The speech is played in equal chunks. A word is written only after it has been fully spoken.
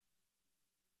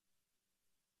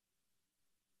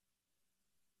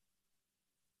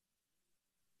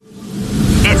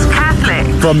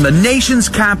From the nation's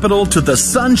capital to the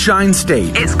Sunshine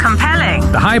State. It's compelling.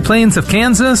 The high plains of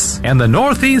Kansas and the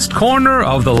northeast corner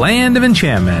of the Land of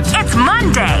Enchantment. It's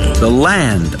Monday. The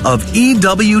land of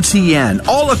EWTN,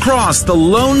 all across the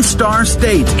Lone Star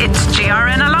State. It's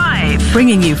GRN Alive.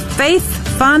 Bringing you faith,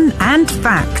 fun, and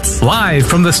facts. Live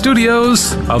from the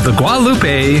studios of the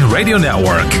Guadalupe Radio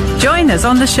Network. Join us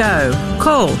on the show.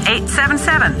 Call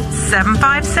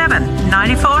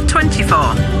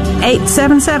 877-757-9424.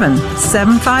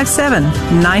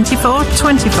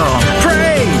 877-757-9424.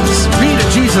 Praise be to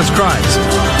Jesus Christ.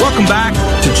 Welcome back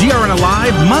to GRN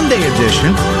Alive Monday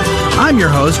edition. I'm your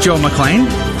host, Joe McClain.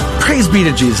 Praise be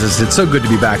to Jesus. It's so good to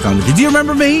be back on with you. Do you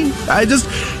remember me? A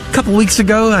couple weeks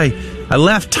ago, I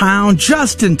left town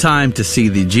just in time to see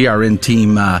the GRN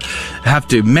team have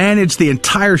to manage the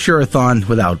entire Share-a-thon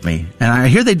without me. And I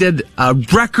hear they did a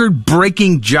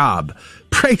record-breaking job.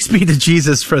 Praise be to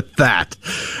Jesus for that.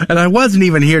 And I wasn't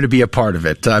even here to be a part of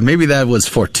it. Maybe that was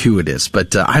fortuitous,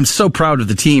 but I'm so proud of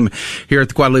the team here at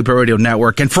the Guadalupe Radio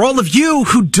Network. And for all of you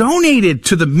who donated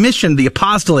to the mission, the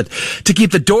apostolate, to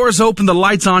keep the doors open, the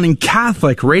lights on, and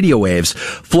Catholic radio waves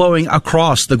flowing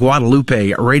across the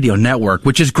Guadalupe Radio Network,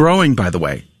 which is growing, by the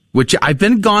way. Which I've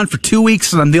been gone for 2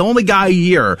 weeks and I'm the only guy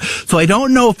here. So I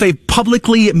don't know if they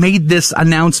publicly made this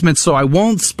announcement, so I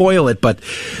won't spoil it, but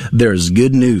there's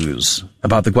good news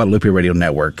about the Guadalupe Radio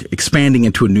Network expanding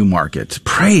into a new market.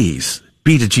 Praise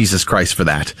be to Jesus Christ for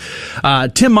that.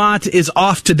 Tim Mott is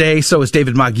off today, so is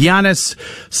David Magianis.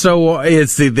 So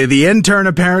it's the intern,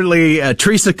 apparently.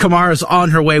 Teresa Kamar is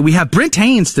on her way. We have Brent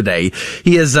Haynes today.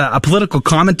 He is a political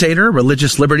commentator,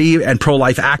 religious liberty and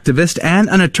pro-life activist, and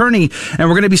an attorney. And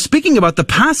we're going to be speaking about the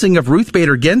passing of Ruth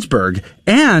Bader Ginsburg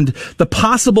and the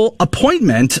possible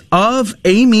appointment of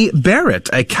Amy Barrett,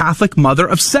 a Catholic mother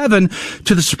of 7,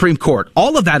 to the Supreme Court.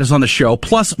 All of that is on the show,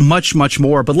 plus much, much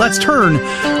more. But let's turn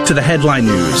to the headline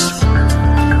news.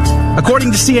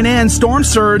 According to CNN, storm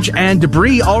surge and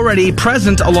debris already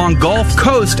present along Gulf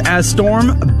Coast as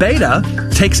Storm Beta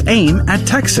takes aim at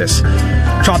Texas.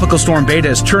 Tropical Storm Beta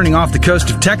is churning off the coast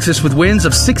of Texas with winds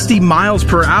of 60 miles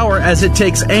per hour as it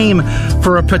takes aim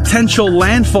for a potential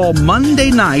landfall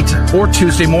Monday night or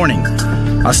Tuesday morning.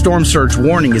 A storm surge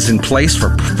warning is in place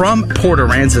from Port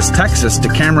Aransas, Texas to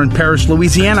Cameron Parish,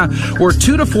 Louisiana, where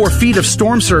 2 to 4 feet of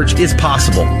storm surge is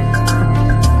possible.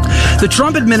 The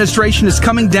Trump administration is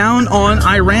coming down on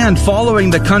Iran following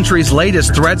the country's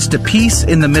latest threats to peace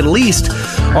in the Middle East.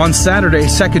 On Saturday,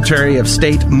 Secretary of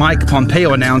State Mike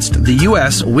Pompeo announced the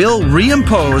U.S. will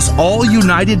reimpose all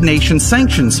United Nations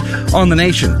sanctions on the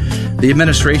nation. The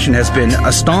administration has been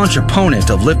a staunch opponent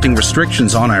of lifting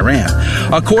restrictions on Iran.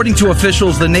 According to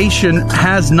officials, the nation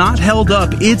has not held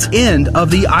up its end of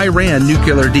the Iran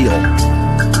nuclear deal.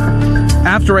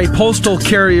 After a postal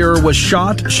carrier was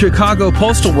shot, Chicago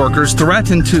postal workers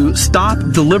threatened to stop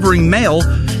delivering mail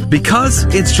because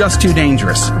it's just too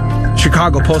dangerous.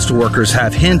 Chicago postal workers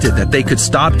have hinted that they could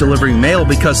stop delivering mail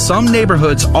because some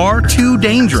neighborhoods are too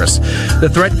dangerous. The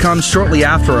threat comes shortly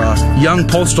after a young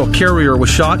postal carrier was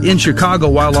shot in Chicago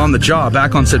while on the job.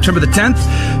 Back on September the 10th,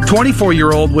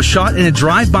 24-year-old was shot in a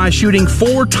drive-by shooting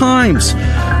 4 times.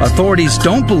 Authorities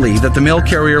don't believe that the mail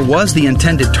carrier was the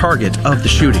intended target of the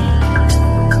shooting.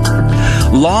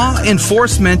 Law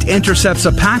enforcement intercepts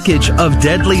a package of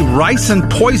deadly ricin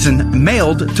poison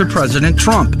mailed to President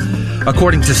Trump.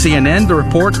 According to CNN, the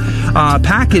report, a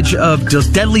package of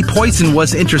deadly poison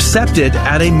was intercepted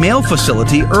at a mail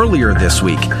facility earlier this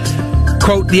week.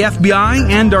 Quote, the FBI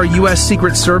and our U.S.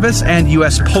 Secret Service and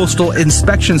U.S. Postal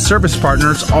Inspection Service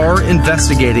partners are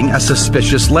investigating a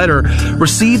suspicious letter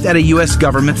received at a U.S.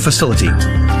 government facility.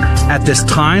 At this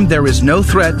time, there is no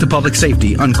threat to public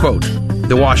safety, unquote.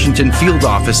 The Washington field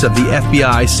office of the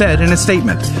FBI said in a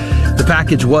statement. The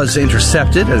package was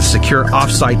intercepted at a secure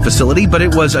off-site facility, but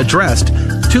it was addressed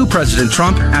to President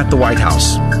Trump at the White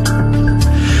House.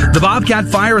 The Bobcat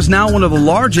fire is now one of the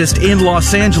largest in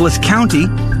Los Angeles County,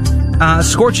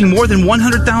 scorching more than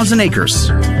 100,000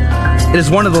 acres. It is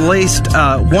one of at least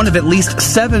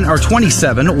 27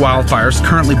 wildfires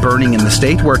currently burning in the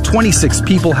state, where 26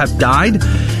 people have died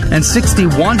and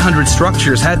 6,100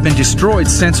 structures have been destroyed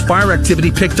since fire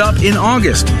activity picked up in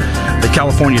August. The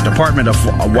California Department of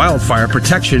Wildfire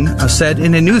Protection said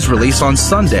in a news release on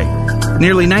Sunday.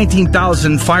 Nearly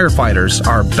 19,000 firefighters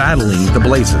are battling the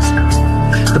blazes.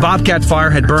 The Bobcat fire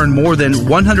had burned more than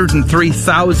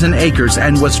 103,000 acres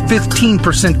and was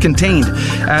 15% contained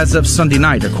as of Sunday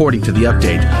night, according to the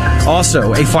update.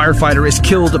 Also, a firefighter is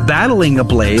killed battling a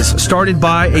blaze started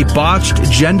by a botched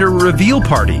gender reveal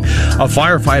party. A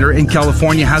firefighter in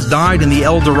California has died in the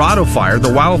El Dorado fire,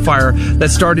 the wildfire that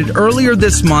started earlier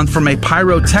this month from a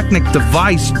pyrotechnic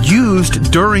device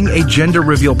used during a gender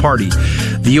reveal party.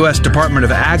 The U.S. Department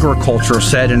of Agriculture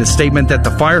said in a statement that the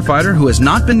firefighter, who has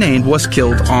not been named, was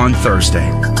killed on Thursday.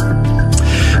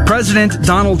 President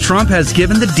Donald Trump has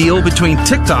given the deal between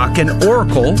TikTok and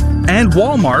Oracle and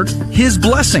Walmart his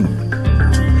blessing.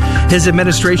 His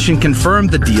administration confirmed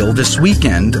the deal this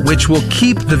weekend, which will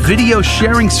keep the video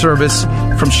sharing service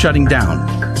from shutting down.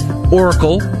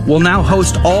 Oracle will now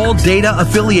host all data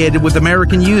affiliated with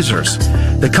American users.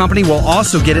 The company will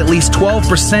also get at least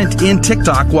 12% in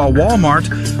TikTok, while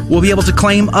Walmart will be able to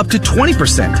claim up to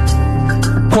 20%.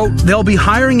 Quote, they'll be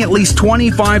hiring at least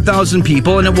 25,000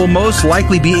 people, and it will most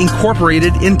likely be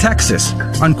incorporated in Texas,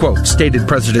 unquote, stated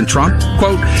President Trump.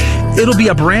 Quote, it'll be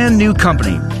a brand new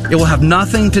company. It will have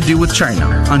nothing to do with China,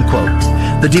 unquote.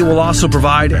 The deal will also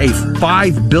provide a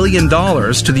 $5 billion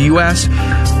to the U.S.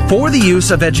 for the use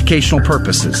of educational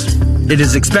purposes. It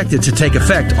is expected to take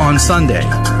effect on Sunday.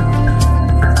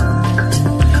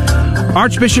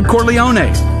 Archbishop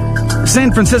Corleone.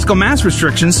 San Francisco mass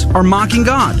restrictions are mocking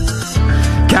God.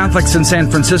 Catholics in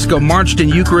San Francisco marched in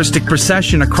Eucharistic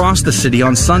procession across the city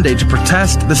on Sunday to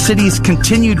protest the city's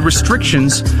continued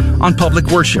restrictions on public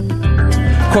worship.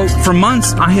 Quote, for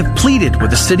months I have pleaded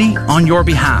with the city on your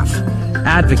behalf,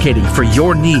 advocating for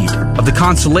your need of the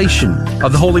consolation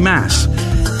of the Holy Mass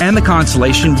and the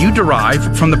consolation you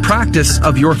derive from the practice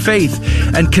of your faith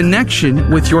and connection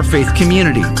with your faith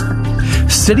community.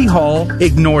 City Hall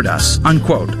ignored us,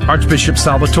 unquote, Archbishop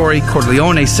Salvatore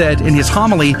Corleone said in his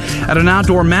homily at an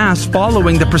outdoor mass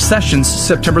following the processions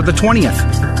September the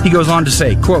 20th. He goes on to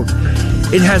say, quote,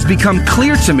 it has become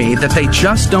clear to me that they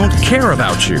just don't care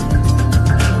about you.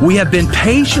 We have been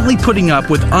patiently putting up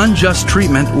with unjust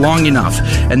treatment long enough,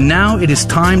 and now it is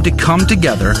time to come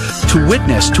together to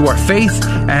witness to our faith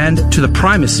and to the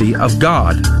primacy of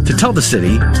God, to tell the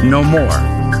city no more.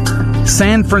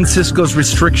 San Francisco's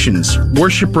restrictions,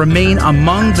 worship remain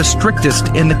among the strictest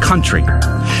in the country.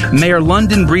 Mayor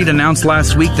London Breed announced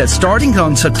last week that starting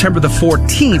on September the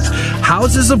 14th,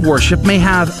 houses of worship may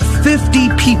have 50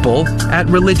 people at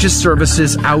religious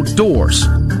services outdoors.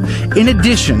 In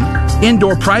addition,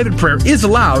 indoor private prayer is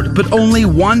allowed, but only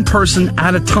one person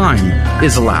at a time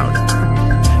is allowed.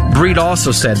 Breed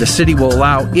also said the city will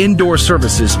allow indoor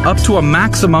services up to a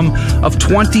maximum of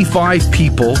 25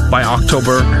 people by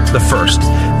October the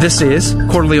 1st. This is,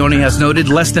 Corleone has noted,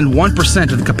 less than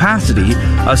 1% of the capacity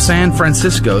of San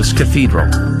Francisco's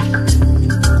cathedral.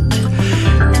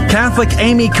 Catholic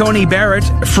Amy Coney Barrett,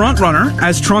 frontrunner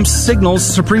as Trump signals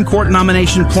Supreme Court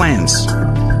nomination plans.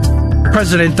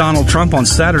 President Donald Trump on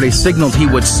Saturday signaled he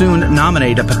would soon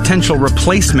nominate a potential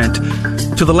replacement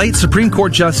to the late Supreme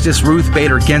Court Justice Ruth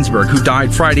Bader Ginsburg, who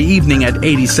died Friday evening at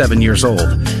 87 years old.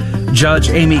 Judge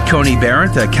Amy Coney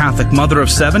Barrett, a Catholic mother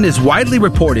of 7, is widely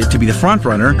reported to be the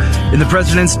frontrunner in the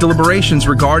president's deliberations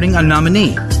regarding a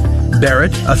nominee.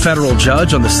 Barrett, a federal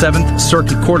judge on the 7th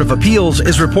Circuit Court of Appeals,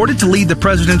 is reported to lead the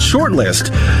president's shortlist,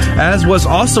 as was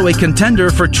also a contender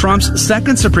for Trump's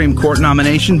second Supreme Court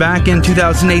nomination back in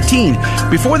 2018,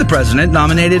 before the president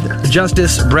nominated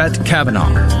Justice Brett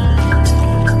Kavanaugh.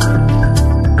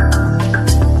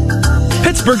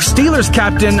 Pittsburgh Steelers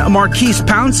captain Maurkice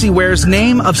Pouncey wears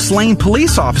name of slain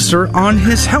police officer on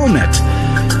his helmet.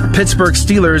 Pittsburgh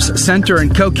Steelers center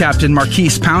and co-captain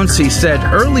Maurkice Pouncey said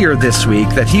earlier this week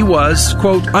that he was,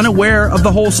 quote, unaware of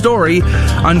the whole story,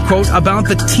 unquote, about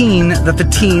the teen that the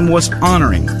team was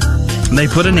honoring. They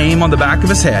put a name on the back of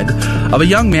his head of a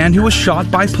young man who was shot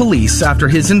by police after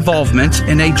his involvement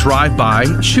in a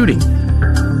drive-by shooting.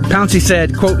 Pouncey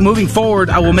said, quote, moving forward,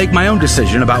 I will make my own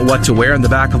decision about what to wear on the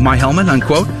back of my helmet,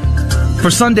 unquote.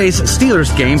 For Sunday's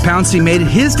Steelers game, Pouncey made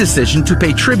his decision to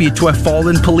pay tribute to a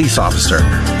fallen police officer.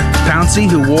 Pouncey,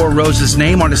 who wore Rose's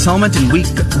name on his helmet in Week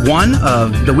 1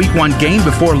 of the Week 1 game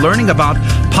before learning about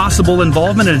possible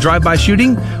involvement in a drive-by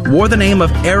shooting, wore the name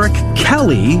of Eric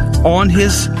Kelly on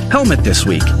his helmet this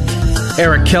week.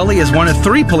 Eric Kelly is one of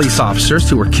 3 police officers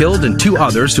who were killed and 2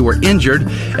 others who were injured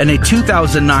in a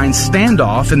 2009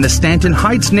 standoff in the Stanton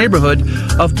Heights neighborhood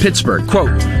of Pittsburgh.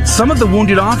 Quote, some of the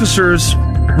wounded officers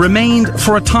remained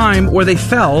for a time where they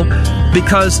fell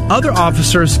because other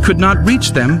officers could not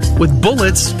reach them, with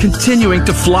bullets continuing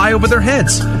to fly over their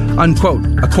heads, unquote,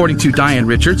 according to Diane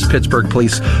Richards, Pittsburgh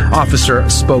police officer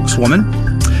spokeswoman.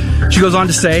 She goes on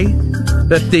to say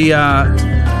that the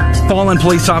fallen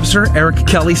police officer Eric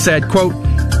Kelly said, quote,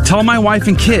 "Tell my wife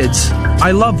and kids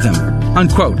I love them,"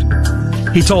 unquote.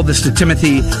 He told this to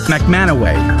Timothy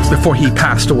McManaway before he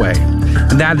passed away.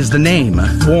 And that is the name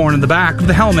worn on the back of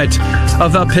the helmet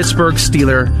of the Pittsburgh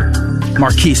Steeler,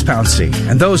 Marquise Pouncey.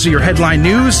 And those are your headline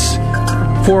news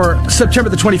for September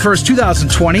the 21st,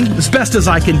 2020. As best as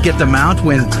I can get them out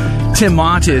when Tim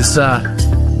Mott is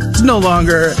no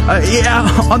longer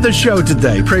on the show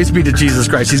today. Praise be to Jesus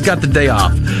Christ. He's got the day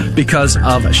off because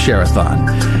of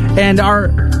Share-a-thon. And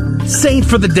our saint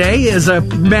for the day is a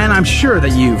man I'm sure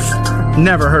that you've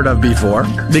never heard of before,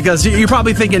 because you're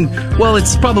probably thinking, well,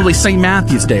 it's probably St.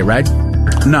 Matthew's Day, right?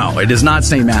 No, it is not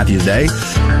St. Matthew's Day.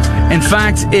 In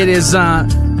fact, it is,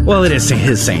 it is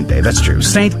his saint day. That's true.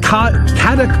 St.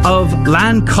 Caddoc of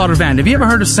Llancarvan. Have you ever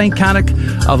heard of St. Caddoc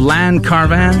of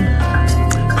Llancarvan?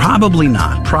 Probably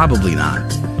not. Probably not.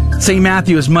 St.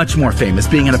 Matthew is much more famous,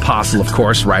 being an apostle, of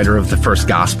course, writer of the first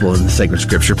gospel in the sacred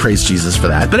scripture. Praise Jesus for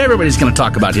that. But everybody's going to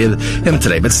talk about him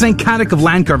today. But St. Caddoc of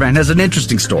Llancarvan has an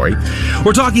interesting story.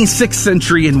 We're talking 6th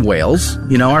century in Wales.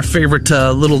 You know, our favorite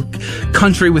little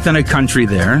country within a country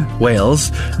there,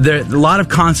 Wales. There are a lot of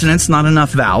consonants, not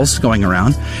enough vowels going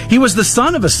around. He was the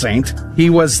son of a saint.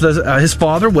 He was his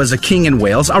father was a king in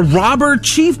Wales, a robber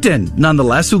chieftain,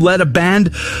 nonetheless, who led a band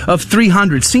of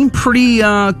 300. Seemed pretty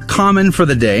common for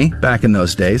the day back in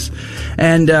those days.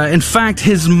 And in fact,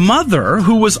 his mother,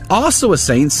 who was also a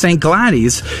saint, St.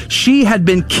 Gladys, she had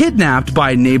been kidnapped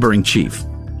by a neighboring chief.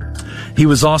 He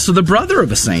was also the brother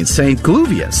of a saint, St.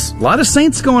 Gluvius. A lot of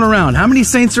saints going around. How many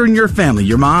saints are in your family?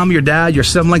 Your mom, your dad, your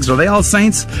siblings, are they all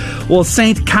saints? Well,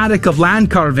 St. Caddoc of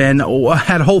Llancarvan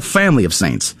had a whole family of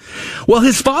saints. Well,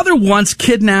 his father once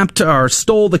kidnapped or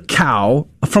stole the cow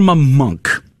from a monk.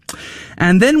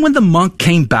 And then when the monk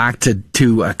came back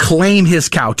to claim his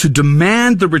cow, to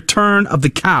demand the return of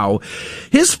the cow,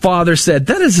 his father said,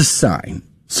 "That is a sign."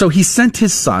 So he sent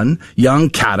his son, young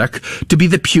Caddoc, to be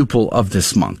the pupil of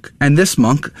this monk. And this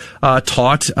monk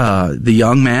taught the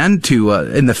young man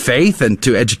in the faith and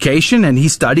to education, and he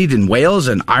studied in Wales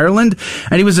and Ireland,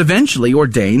 and he was eventually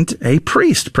ordained a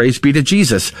priest. Praise be to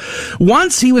Jesus.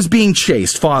 Once he was being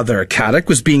chased, Father Caddoc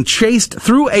was being chased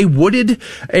through a wooded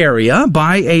area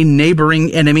by a neighboring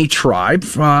enemy tribe.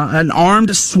 An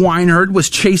armed swineherd was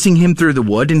chasing him through the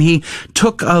wood, and he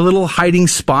took a little hiding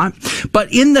spot.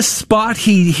 But in the spot,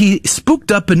 he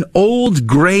spooked up an old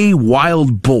gray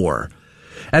wild boar.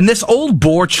 And this old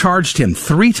boar charged him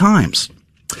 3 times.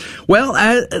 Well,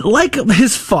 like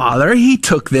his father, he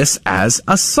took this as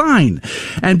a sign.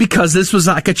 And because this was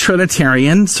like a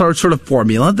Trinitarian sort of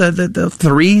formula, the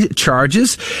 3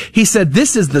 charges, he said,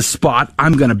 "This is the spot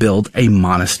I'm going to build a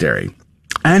monastery."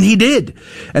 And he did.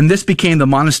 And this became the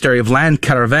monastery of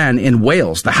Llancarvan in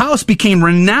Wales. The house became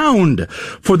renowned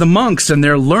for the monks and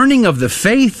their learning of the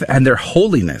faith and their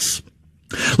holiness.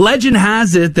 Legend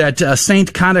has it that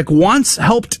St. Caddoc once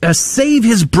helped save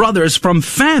his brothers from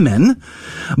famine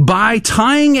by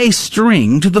tying a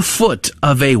string to the foot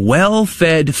of a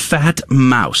well-fed fat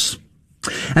mouse.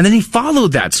 And then he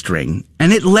followed that string,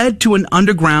 and it led to an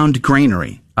underground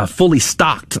granary. A fully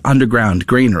stocked underground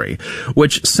granary,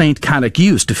 which St. Caddoc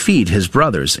used to feed his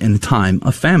brothers in the time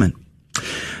of famine.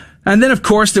 And then, of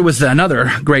course, there was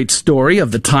another great story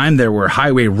of the time there were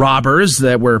highway robbers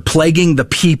that were plaguing the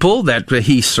people that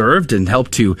he served and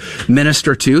helped to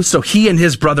minister to. So he and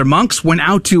his brother monks went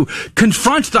out to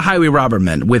confront the highway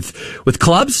robbermen with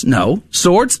clubs? No.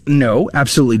 Swords? No,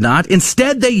 absolutely not.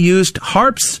 Instead, they used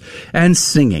harps and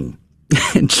singing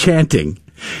and chanting.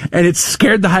 And it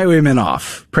scared the highwaymen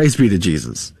off. Praise be to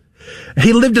Jesus.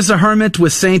 He lived as a hermit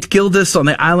with St. Gildas on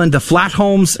the island of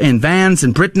Flatholms in Vannes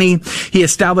in Brittany. He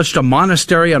established a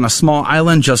monastery on a small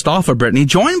island just off of Brittany,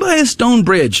 joined by a stone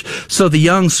bridge so the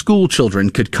young school children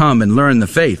could come and learn the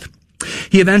faith.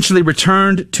 He eventually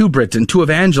returned to Britain to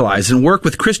evangelize and work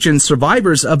with Christian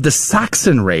survivors of the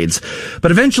Saxon raids.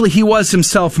 But eventually he was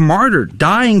himself martyred,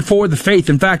 dying for the faith.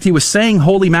 In fact, he was saying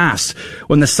Holy Mass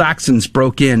when the Saxons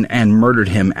broke in and murdered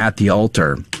him at the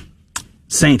altar.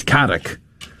 St. Caddoc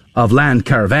of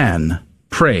Llancarvan,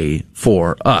 pray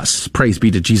for us. Praise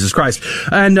be to Jesus Christ.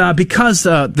 And because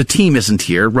the team isn't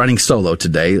here, running solo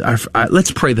today,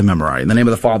 let's pray the Memorare. In the name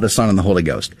of the Father, the Son, and the Holy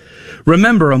Ghost.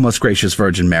 Remember, O most gracious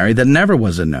Virgin Mary, that never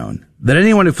was it known that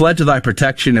anyone who fled to thy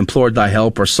protection, implored thy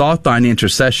help, or sought thine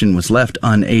intercession was left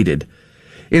unaided.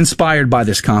 Inspired by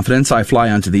this confidence, I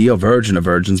fly unto thee, O Virgin of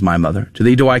Virgins, my mother. To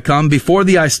thee do I come, before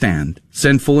thee I stand,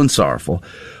 sinful and sorrowful.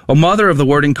 O Mother of the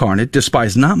Word incarnate,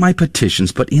 despise not my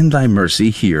petitions, but in thy mercy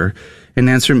hear and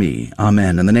answer me.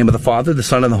 Amen. In the name of the Father, the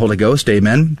Son, and the Holy Ghost.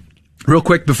 Amen. Real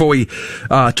quick before we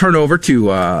turn over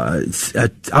to, I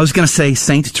was going to say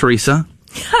Saint Teresa.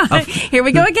 Here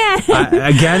we go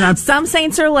again. Some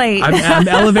saints are late. I'm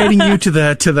elevating you to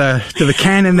the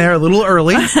canon there a little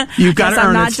early. You've got to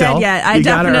earn it still. I'm not dead yet. I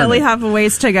definitely have a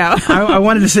ways to go. I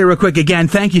wanted to say real quick again,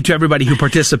 thank you to everybody who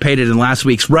participated in last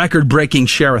week's record-breaking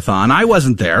Share-a-thon. I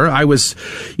wasn't there. I was,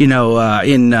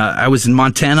 I was in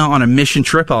Montana on a mission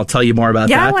trip. I'll tell you more about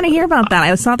that. Yeah, I want to hear about that.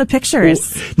 I saw the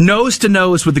pictures. Nose to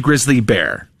nose with the grizzly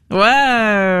bear.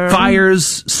 Whoa.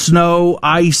 Fires, snow,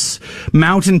 ice,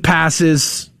 mountain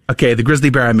passes. Okay, the grizzly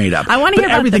bear I made up. I want to hear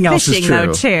about everything the else fishing, is true.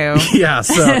 though, too. Yeah,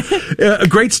 so a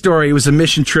great story. It was a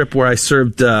mission trip where I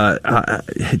served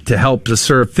to help to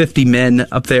serve 50 men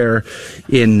up there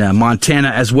in Montana,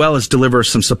 as well as deliver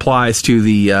some supplies to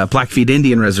the Blackfeet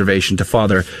Indian Reservation to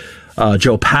Father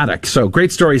Joe Paddock. So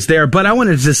great stories there. But I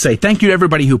wanted to just say thank you to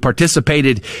everybody who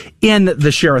participated in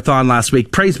the Share-a-thon last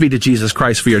week. Praise be to Jesus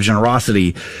Christ for your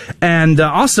generosity. And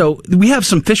also, we have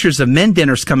some Fishers of Men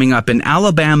dinners coming up in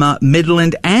Alabama,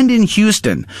 Midland, and in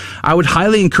Houston. I would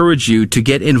highly encourage you to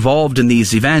get involved in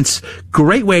these events.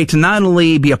 Great way to not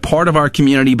only be a part of our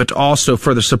community, but to also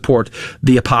further support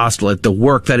the apostolate, the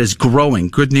work that is growing.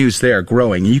 Good news there,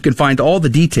 growing. And you can find all the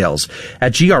details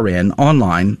at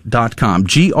grnonline.com.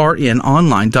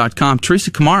 grnonline.com.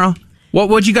 Teresa Kamara,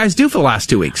 what'd you guys do for the last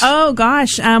 2 weeks? Oh,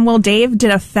 gosh. Well, Dave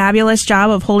did a fabulous job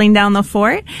of holding down the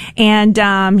fort,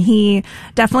 and he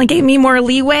definitely gave me more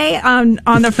leeway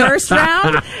on the first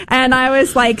round. And I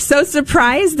was so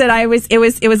surprised that it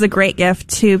was a great gift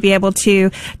to be able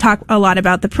to talk a lot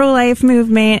about the pro-life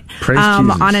movement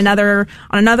on another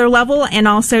level, and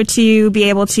also to be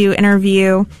able to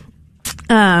interview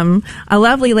a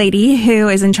lovely lady who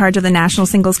is in charge of the National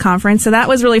Singles Conference. So that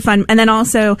was really fun. And then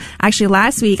also, actually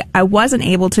last week, I wasn't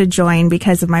able to join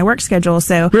because of my work schedule.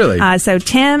 So, really? So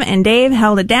Tim and Dave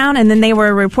held it down, and then they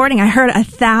were reporting. I heard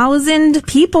 1,000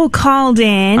 people called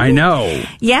in. I know.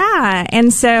 Yeah.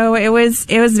 And so it was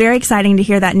very exciting to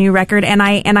hear that new record. And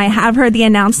I have heard the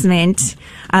announcement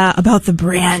about the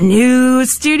brand new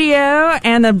studio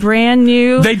and the brand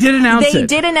new. They did announce it. They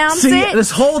did announce See, it.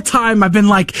 This whole time I've been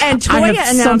like, and Toya I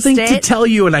have something to tell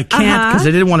you, and I can't because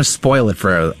I didn't want to spoil it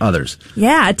for others.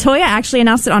 Yeah, Toya actually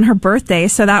announced it on her birthday,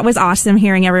 so that was awesome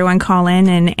hearing everyone call in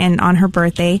and on her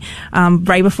birthday,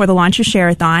 right before the launch of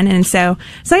Share-a-thon. And so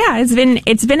yeah,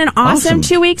 it's been an awesome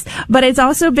 2 weeks, but it's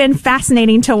also been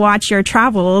fascinating to watch your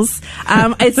travels.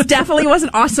 It definitely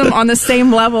wasn't awesome on the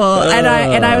same level, and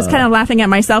I was kind of laughing at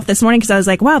myself this morning because I was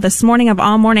like, wow, this morning of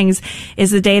all mornings is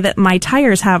the day that my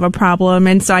tires have a problem,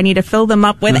 and so I need to fill them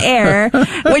up with air,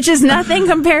 which is nothing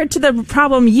compared to the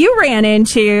problem you ran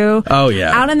into. Oh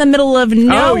yeah, out in the middle of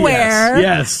nowhere. Oh,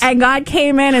 yes. And God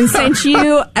came in and sent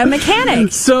you a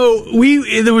mechanic. So we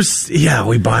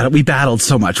battled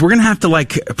so much. We're gonna have to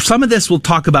some of this we'll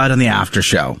talk about in the after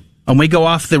show. When we go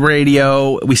off the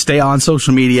radio, we stay on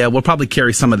social media. We'll probably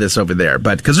carry some of this over there,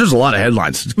 but because there's a lot of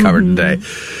headlines to cover today.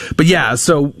 But yeah,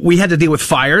 so we had to deal with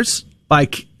fires.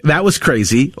 That was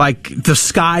crazy. The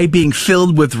sky being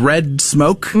filled with red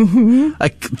smoke.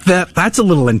 That's a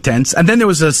little intense. And then there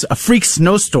was a freak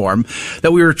snowstorm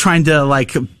that we were trying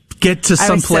to get to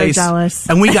some place. So jealous.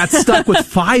 And we got stuck with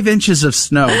 5 inches of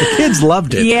snow. The kids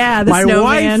loved it. Yeah, the My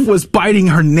snowman. wife was biting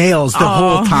her nails the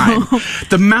whole time.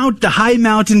 The high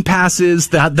mountain passes,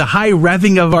 the high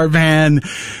revving of our van,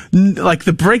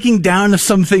 the breaking down of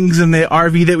some things in the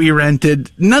RV that we rented.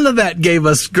 None of that gave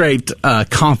us great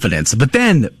confidence. But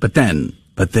then,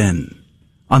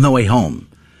 on the way home,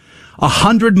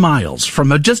 100 miles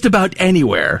from just about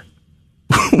anywhere,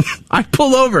 I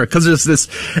pull over because there's this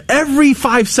every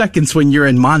 5 seconds when you're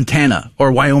in Montana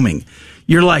or Wyoming,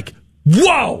 you're like,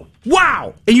 whoa,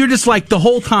 wow. And you're just the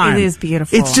whole time. It is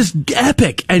beautiful. It's just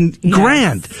epic and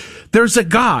grand. There's a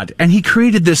God, and he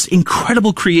created this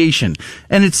incredible creation,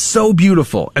 and it's so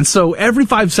beautiful. And so every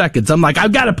 5 seconds, I'm like,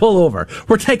 I've got to pull over.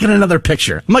 We're taking another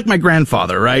picture. I'm like my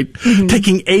grandfather, right?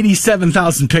 Taking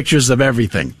 87,000 pictures of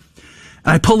everything.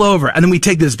 And I pull over, and then we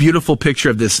take this beautiful picture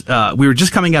of this. We were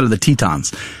just coming out of the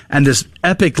Tetons, and this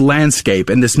epic landscape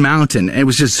and this mountain. And it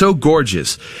was just so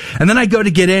gorgeous. And then I go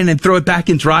to get in and throw it back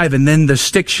in drive, and then the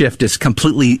stick shift is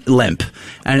completely limp.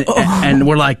 And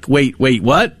we're like, wait,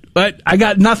 what? What? I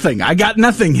got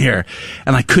nothing here.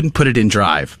 And I couldn't put it in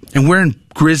drive. And we're in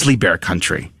grizzly bear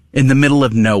country in the middle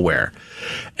of nowhere.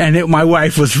 And my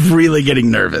wife was really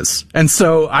getting nervous. And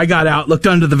so I got out, looked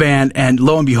under the van, and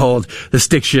lo and behold, the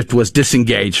stick shift was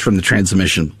disengaged from the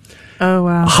transmission. Oh,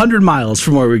 wow. 100 miles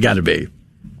from where we got to be.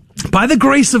 By the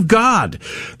grace of God,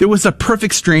 there was a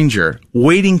perfect stranger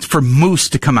waiting for moose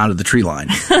to come out of the tree line.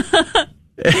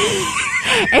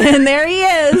 And there he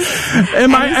is.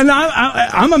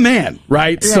 I'm a man,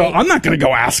 right? So I'm not going to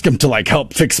go ask him to like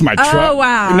help fix my truck. Oh,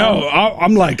 wow. No,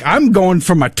 I'm going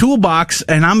for my toolbox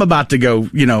and I'm about to go,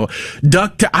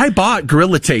 I bought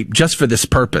Gorilla Tape just for this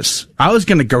purpose. I was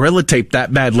going to Gorilla Tape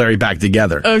that bad Larry back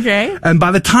together. Okay. And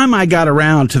by the time I got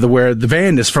around to where the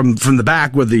van is from the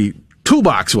back where the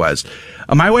toolbox was,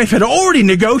 my wife had already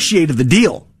negotiated the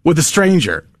deal with a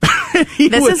stranger.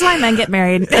 This is why men get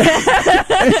married.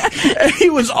 He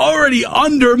was already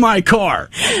under my car.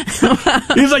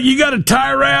 He's like, "You got a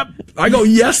tie wrap?" I go,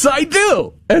 "Yes, I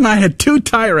do." And I had 2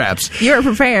 tie wraps. You were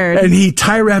prepared. And he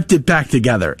tie wrapped it back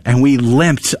together. And we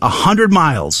limped 100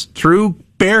 miles through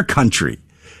bear country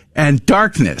and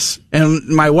darkness and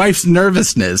my wife's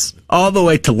nervousness all the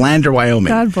way to Lander,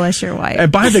 Wyoming. God bless your wife.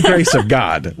 And by the grace of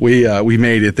God, we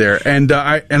made it there. And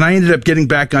I ended up getting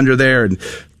back under there and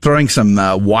throwing some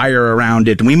wire around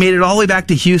it, and we made it all the way back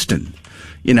to Houston,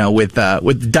 with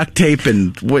duct tape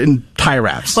and tie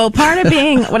wraps. Well, part of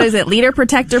being, leader,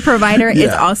 protector, provider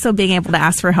is also being able to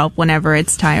ask for help whenever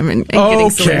it's time and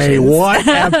getting solutions.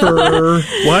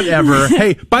 Whatever.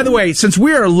 Hey, by the way, since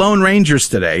we are Lone Rangers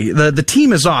today, the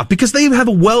team is off because they have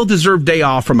a well-deserved day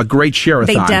off from a great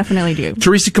share-a-thon. They definitely do.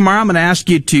 Teresa Kamara, I'm going to ask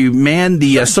you to man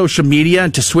the social media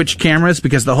and to switch cameras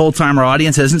because the whole time our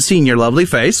audience hasn't seen your lovely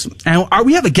face. And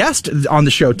we have a guest on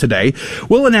the show today.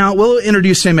 We'll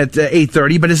introduce him at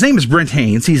 8:30, but his name is Brent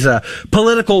Haynes. He's a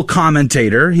political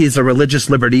commentator. He's a religious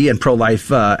liberty and pro-life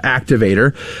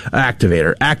activist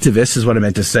is what I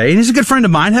meant to say. And he's a good friend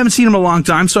of mine. Haven't seen him in a long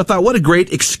time, so I thought what a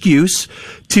great excuse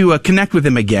to connect with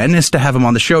him again is to have him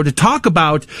on the show to talk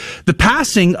about the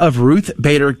passing of Ruth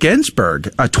Bader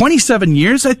Ginsburg. 27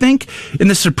 years, I think, in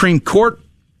the Supreme Court.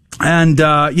 And,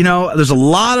 there's a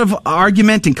lot of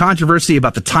argument and controversy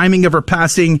about the timing of her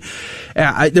passing.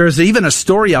 There's even a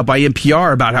story out by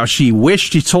NPR about how she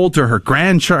told to her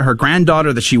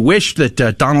granddaughter that she wished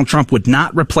that Donald Trump would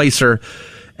not replace her.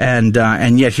 And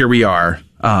yet here we are.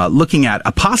 Looking at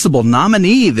a possible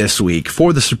nominee this week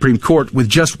for the Supreme Court with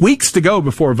just weeks to go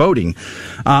before voting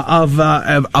of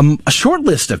a short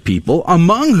list of people,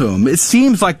 among whom it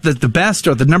seems like the best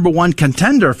or the number one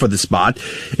contender for the spot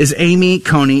is Amy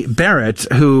Coney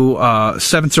Barrett, who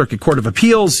 7th Circuit Court of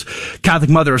Appeals,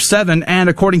 Catholic mother of 7, and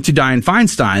according to Dianne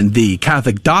Feinstein, the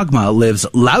Catholic dogma lives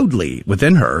loudly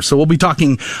within her. So we'll be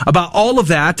talking about all of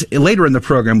that later in the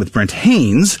program with Brent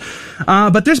Haynes.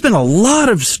 But there's been a lot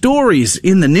of stories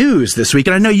in the news this week,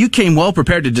 and I know you came well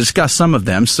prepared to discuss some of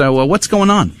them. So what's going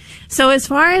on? So as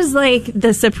far as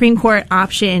the Supreme Court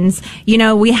options, we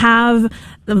know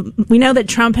that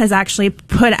Trump has actually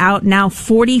put out now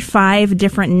 45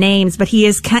 different names, but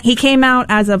he came out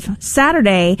as of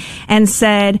Saturday and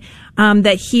said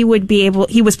that he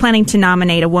was planning to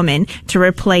nominate a woman to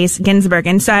replace Ginsburg.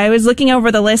 And so I was looking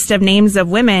over the list of names of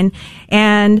women,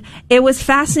 and it was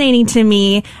fascinating to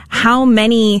me how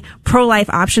many pro-life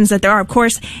options that there are. Of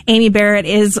course, Amy Barrett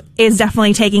is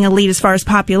definitely taking a lead as far as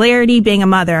popularity, being a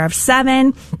mother of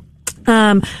 7.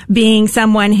 Being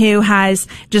someone who has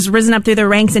just risen up through the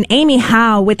ranks. And Amy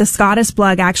Howe with the Scottish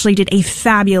Blog actually did a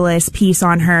fabulous piece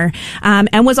on her,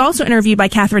 and was also interviewed by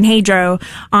Catherine Hadro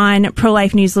on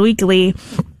Pro-Life News Weekly.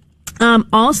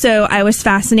 Also, I was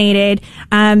fascinated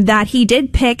that he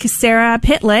did pick Sarah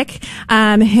Pitlick,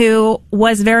 who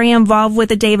was very involved with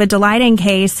the David Daleiden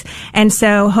case. And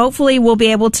so hopefully we'll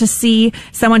be able to see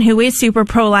someone who is super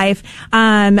pro-life.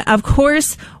 Of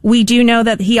course, we do know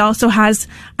that he also has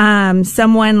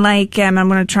someone like, I'm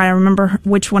going to try to remember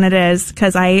which one it is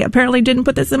because I apparently didn't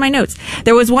put this in my notes.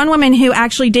 There was one woman who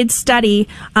actually did study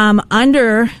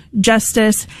under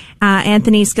Justice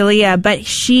Anthony Scalia, but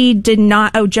she did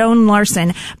not, Joan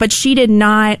Larson, but she did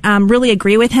not really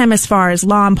agree with him as far as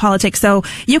law and politics. So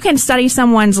you can study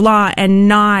someone's law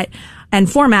and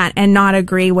format and not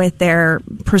agree with their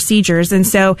procedures. And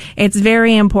so it's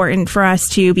very important for us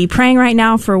to be praying right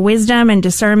now for wisdom and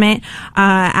discernment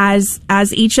as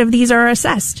each of these are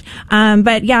assessed.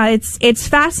 But yeah, it's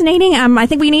fascinating. I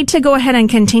think we need to go ahead and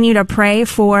continue to pray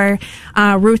for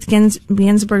Ruth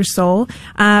Ginsburg's soul,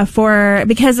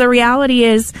 because the reality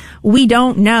is we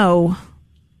don't know.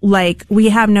 We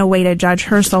have no way to judge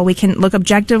her soul. We can look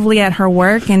objectively at her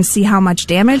work and see how much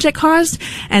damage it caused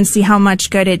and see how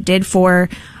much good it did for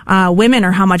women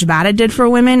or how much bad it did for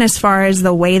women as far as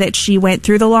the way that she went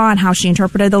through the law and how she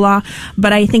interpreted the law.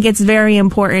 But I think it's very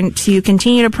important to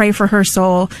continue to pray for her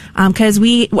soul, because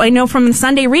I know from the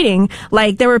Sunday reading,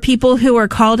 there were people who were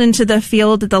called into the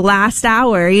field at the last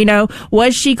hour.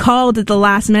 Was she called at the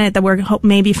last minute that we're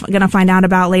maybe going to find out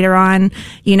about later on?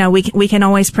 We can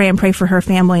always pray and pray for her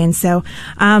family. And so,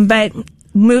 but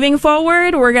moving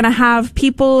forward, we're going to have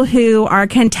people who are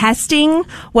contesting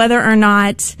whether or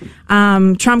not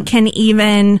Trump can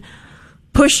even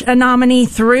push a nominee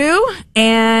through.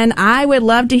 And I would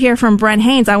love to hear from Brent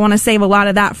Haynes. I want to save a lot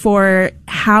of that for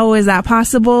how is that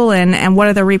possible and what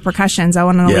are the repercussions. I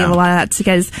want to leave a lot of that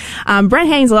because Brent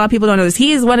Haynes, a lot of people don't know this.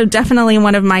 He is definitely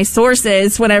one of my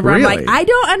sources whenever Really? I'm like, I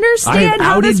don't understand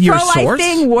how this pro-life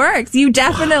thing works. You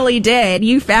definitely did.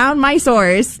 You found my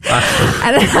source.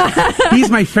 He's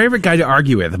my favorite guy to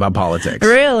argue with about politics.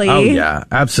 Really? Oh, yeah,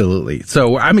 absolutely.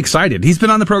 So I'm excited. He's been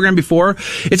on the program before.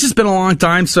 It's just been a long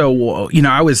time. So,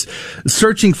 I was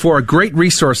searching for a great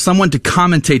resource, someone to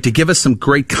commentate, to give us some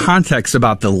great context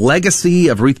about the legacy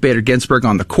of Ruth Bader Ginsburg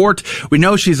on the court. We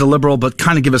know she's a liberal, but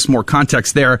kind of give us more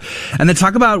context there. And then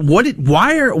talk about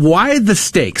why the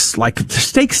stakes, the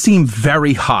stakes seem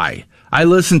very high. I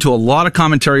listened to a lot of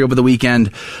commentary over the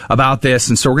weekend about this,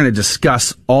 and so we're going to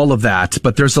discuss all of that.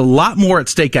 But there's a lot more at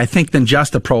stake, I think, than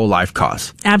just the pro-life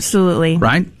cause. Absolutely.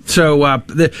 Right? So,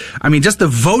 just the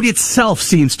vote itself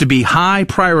seems to be high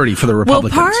priority for the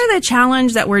Republicans. Well, part of the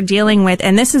challenge that we're dealing with,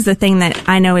 and this is the thing that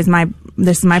I know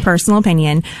this is my personal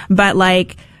opinion, but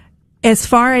as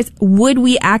far as would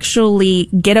we actually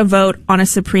get a vote on a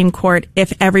Supreme Court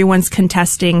if everyone's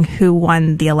contesting who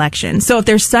won the election? So if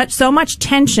there's so much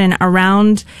tension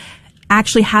around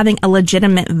actually having a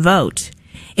legitimate vote,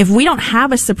 if we don't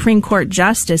have a Supreme Court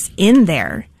justice in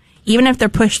there, even if they're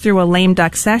pushed through a lame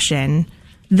duck session,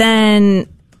 then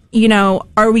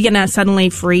are we going to suddenly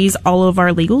freeze all of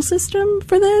our legal system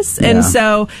for this? Yeah. And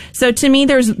so to me,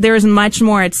 there's much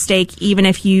more at stake, even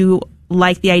if you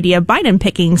like the idea of Biden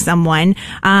picking someone.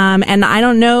 And I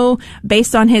don't know,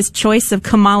 based on his choice of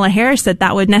Kamala Harris,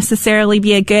 that would necessarily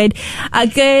be a good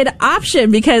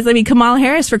option because, Kamala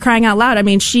Harris, for crying out loud,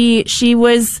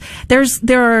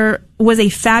 there was a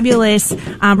fabulous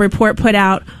report put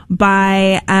out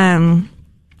by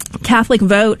Catholic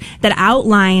Vote that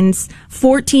outlines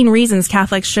 14 reasons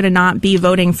Catholics should not be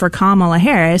voting for Kamala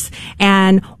Harris,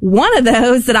 and one of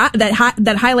those that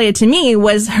highlighted to me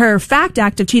was her FACT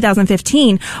Act of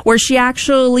 2015, where she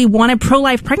actually wanted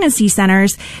pro-life pregnancy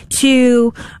centers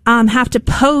to have to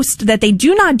post that they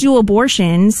do not do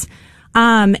abortions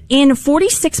in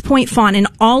 46-point font in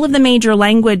all of the major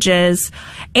languages.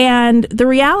 And the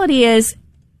reality is,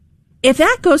 if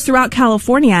that goes throughout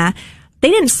California, they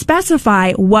didn't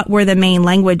specify what were the main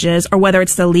languages or whether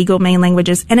it's the legal main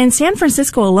languages. And in San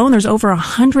Francisco alone, there's over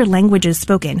 100 languages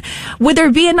spoken. Would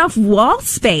there be enough wall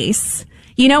space?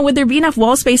 Would there be enough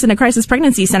wall space in a crisis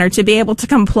pregnancy center to be able to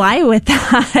comply with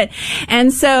that?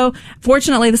 And so,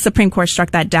 fortunately, the Supreme Court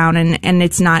struck that down and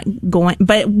it's not going,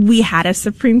 but we had a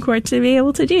Supreme Court to be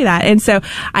able to do that. And so,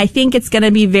 I think it's going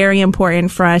to be very important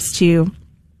for us to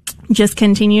just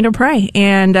continue to pray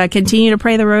and continue to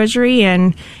pray the rosary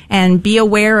and be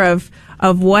aware of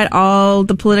what all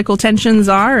the political tensions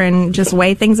are and just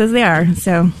weigh things as they are.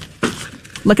 So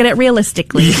look at it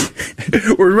realistically.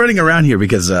 We're running around here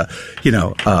because,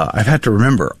 I've had to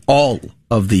remember all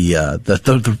of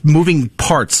the moving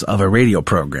parts of a radio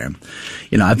program.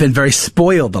 I've been very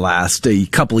spoiled the last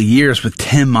couple of years with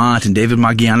Tim Mott and David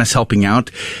Magianis helping out.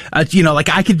 I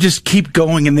could just keep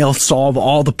going and they'll solve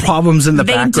all the problems in the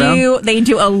background. They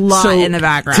do a lot in the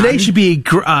background. Today should be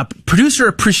Producer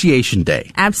Appreciation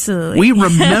Day. Absolutely. We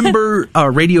remember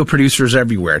radio producers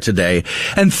everywhere today.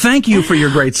 And thank you for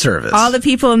your great service. All the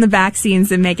people in the back scenes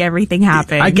that make everything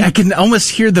happen. I can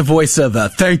almost hear the voice of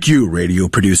thank you, radio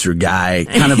producer guy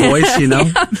kind of voice,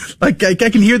 Yeah. I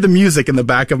can hear the music in the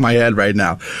back of my head right now.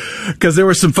 Because there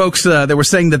were some folks that were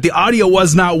saying that the audio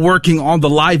was not working on the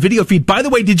live video feed. By the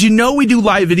way, did you know we do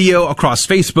live video across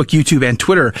Facebook, YouTube, and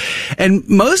Twitter? And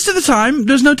most of the time,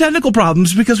 there's no technical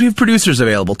problems because we have producers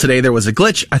available. Today, there was a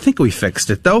glitch. I think we fixed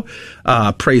it, though.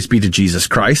 Praise be to Jesus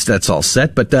Christ. That's all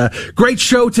set. But great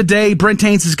show today. Brent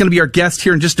Haynes is going to be our guest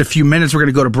here in just a few minutes. We're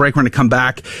going to go to break. We're going to come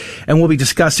back, and we'll be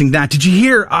discussing that. Did you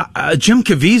hear Jim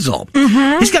Caviezel?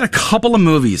 Mm-hmm. He's got a couple of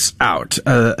movies out.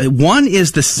 One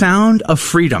is The Sound of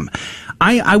Freedom.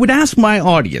 I would ask my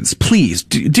audience, please,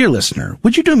 dear listener,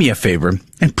 would you do me a favor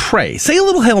and pray? Say a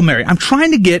little Hail Mary. I'm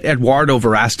trying to get Eduardo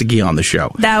Verastegui on the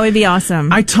show. That would be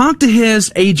awesome. I talked to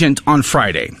his agent on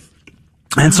Friday,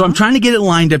 and so I'm trying to get it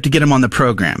lined up to get him on the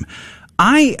program.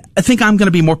 I think I'm going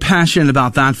to be more passionate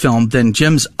about that film than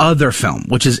Jim's other film,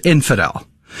 which is Infidel,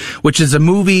 which is a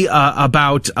movie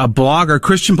about a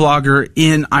Christian blogger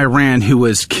in Iran who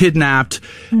was kidnapped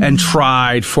and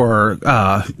tried for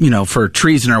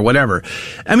treason or whatever.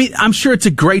 I'm sure it's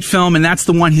a great film, and that's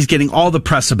the one he's getting all the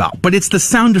press about. But it's the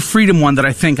Sound of Freedom one that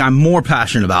I think I'm more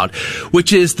passionate about,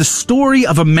 which is the story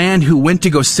of a man who went to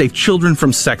go save children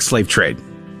from sex slave trade.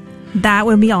 That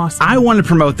would be awesome. I want to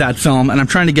promote that film, and I'm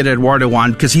trying to get Eduardo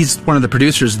on because he's one of the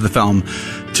producers of the film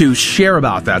to share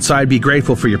about that. So I'd be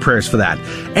grateful for your prayers for that.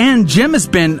 And Jim has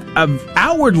been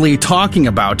outwardly talking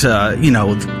about,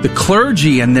 the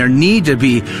clergy and their need to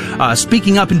be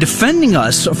speaking up and defending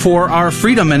us for our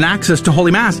freedom and access to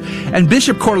Holy Mass. And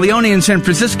Bishop Corleone in San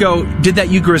Francisco did that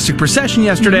Eucharistic procession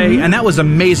yesterday, and that was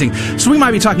amazing. So we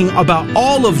might be talking about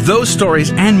all of those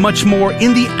stories and much more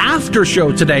in the after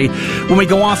show today when we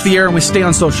go off the air and we stay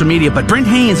on social media. But Brent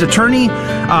Haynes, attorney,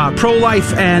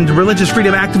 pro-life and religious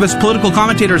freedom activist, political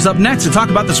commentator, is up next to talk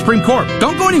about the Supreme Court.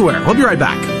 Don't go anywhere. We'll be right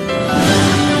back.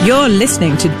 You're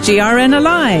listening to GRN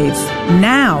Alive.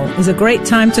 Now is a great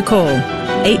time to call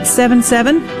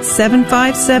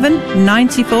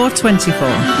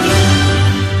 877-757-9424.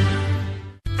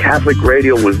 Catholic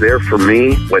radio was there for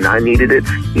me when I needed it.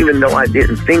 Even though I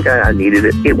didn't think I needed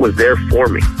it, it was there for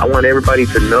me. I want everybody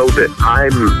to know that I'm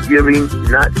giving,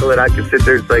 not so that I can sit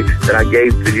there and say that I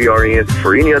gave to GRN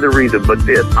for any other reason but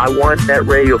this. I want that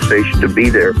radio station to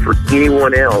be there for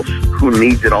anyone else who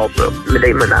needs it also.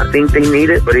 They might not think they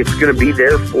need it, but it's going to be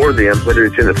there for them, whether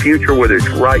it's in the future, whether it's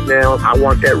right now. I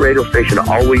want that radio station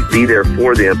to always be there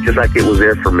for them, just like it was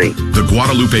there for me. The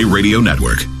Guadalupe Radio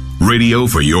Network. Radio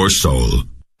for your soul.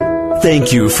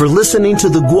 Thank you for listening to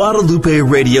the Guadalupe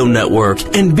Radio Network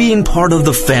and being part of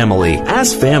the family.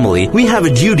 As family, we have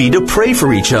a duty to pray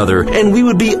for each other, and we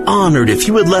would be honored if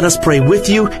you would let us pray with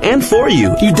you and for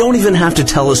you. You don't even have to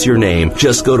tell us your name.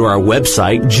 Just go to our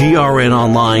website,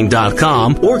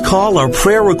 grnonline.com, or call our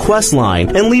prayer request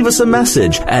line and leave us a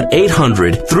message at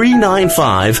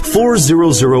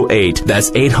 800-395-4008. That's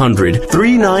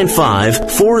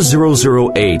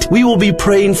 800-395-4008. We will be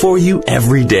praying for you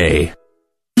every day.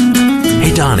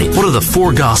 Hey, Donnie, what are the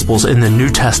 4 Gospels in the New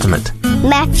Testament?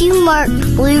 Matthew, Mark,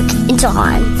 Luke, and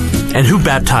John. And who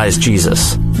baptized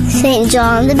Jesus? St.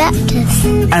 John the Baptist.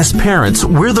 As parents,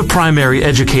 we're the primary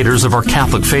educators of our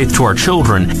Catholic faith to our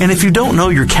children. And if you don't know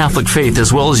your Catholic faith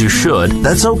as well as you should,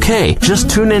 that's okay.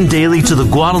 Just tune in daily to the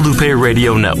Guadalupe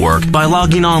Radio Network by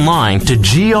logging online to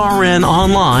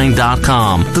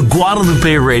grnonline.com. The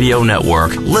Guadalupe Radio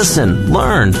Network. Listen,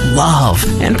 learn, love,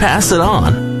 and pass it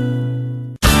on.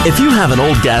 If you have an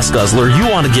old gas guzzler you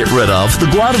want to get rid of, the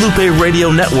Guadalupe Radio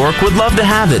Network would love to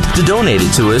have it. To donate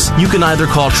it to us, you can either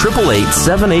call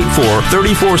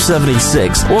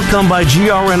 888-784-3476 or come by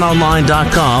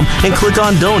grnonline.com and click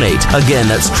on Donate. Again,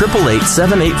 that's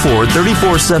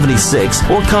 888-784-3476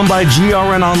 or come by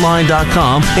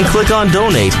grnonline.com and click on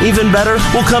Donate. Even better,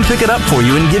 we'll come pick it up for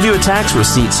you and give you a tax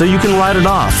receipt so you can write it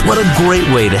off. What a great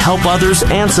way to help others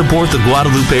and support the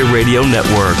Guadalupe Radio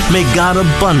Network. May God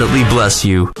abundantly bless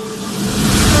you.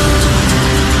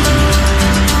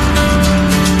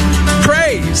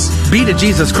 Praise be to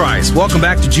Jesus Christ. Welcome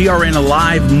back to GRN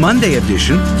Alive Monday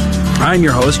edition. I'm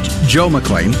your host, Joe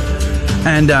McClain.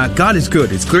 And God is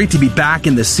good. It's great to be back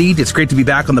in the seat. It's great to be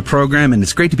back on the program. And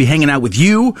it's great to be hanging out with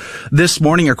you this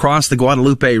morning across the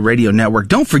Guadalupe Radio Network.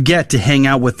 Don't forget to hang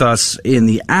out with us in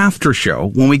the after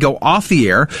show when we go off the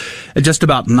air at just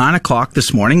about 9 o'clock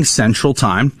this morning, Central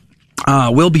Time.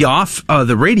 We'll be off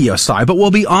the radio side, but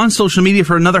we'll be on social media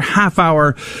for another half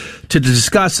hour to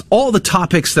discuss all the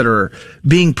topics that are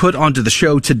being put onto the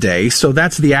show today. So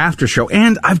that's the after show.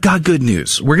 And I've got good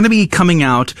news. We're going to be coming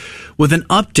out with an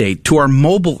update to our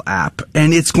mobile app,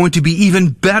 and it's going to be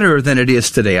even better than it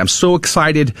is today. I'm so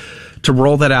excited to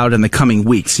roll that out in the coming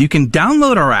weeks. You can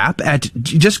download our app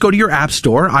just go to your app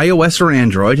store, iOS or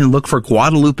Android, and look for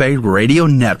Guadalupe Radio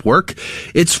Network.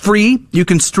 It's free. You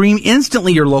can stream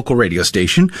instantly your local radio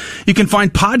station. You can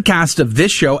find podcasts of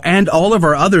this show and all of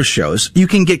our other shows. You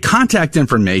can get contact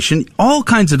information, all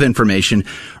kinds of information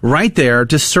right there.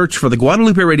 Just search for the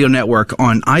Guadalupe Radio Network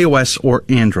on iOS or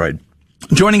Android.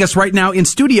 Joining us right now in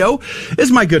studio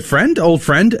is my good friend, old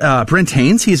friend, Brent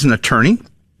Haynes. He's an attorney,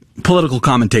 political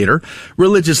commentator,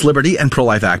 religious liberty, and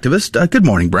pro-life activist. Good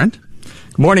morning, Brent.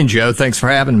 Good morning, Joe. Thanks for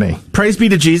having me. Praise be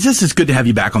to Jesus. It's good to have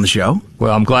you back on the show.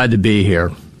 Well, I'm glad to be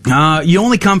here. You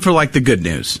only come for, like, the good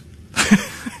news.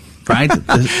 Right?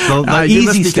 The you easy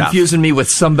must be stuff. Confusing me with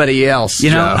somebody else,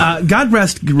 You Joe. know, God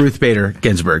rest Ruth Bader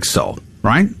Ginsburg's soul,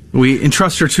 right? We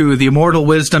entrust her to the immortal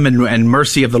wisdom and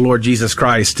mercy of the Lord Jesus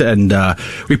Christ, and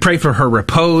we pray for her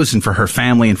repose and for her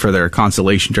family and for their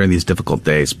consolation during these difficult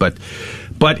days. But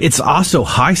it's also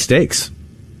high stakes.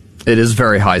 It is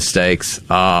very high stakes,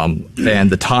 and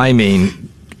the timing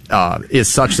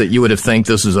is such that you would have think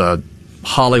this is a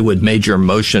Hollywood major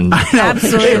motion.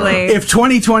 Absolutely. If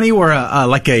 2020 were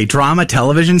like a drama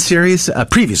television series,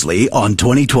 previously on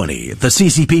 2020, the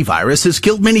CCP virus has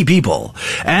killed many people.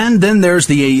 And then there's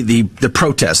the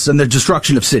protests and the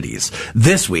destruction of cities.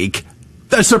 This week,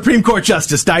 the Supreme Court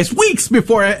justice dies weeks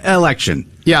before election.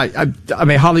 Yeah, I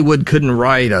mean, Hollywood couldn't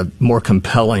write a more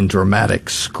compelling, dramatic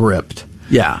script.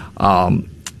 Yeah.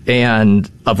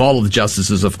 And of all of the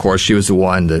justices, of course, she was the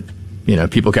one that,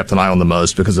 people kept an eye on the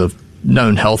most because of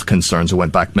known health concerns that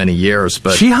went back many years.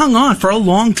 But she hung on for a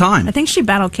long time. I think she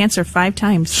battled cancer 5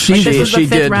 times. She this was the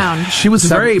 5th round. She was a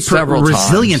very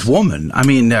resilient woman. I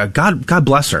mean, God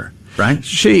bless her. Right?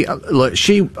 She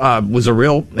was a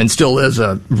real, and still is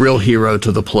a real hero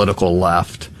to the political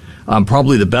left.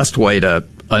 Probably the best way to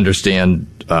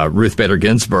understand Ruth Bader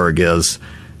Ginsburg is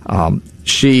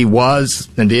she was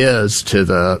and is to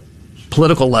the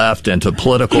political left and to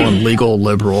political and legal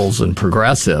liberals and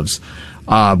progressives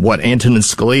what Antonin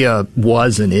Scalia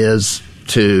was and is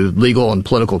to legal and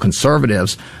political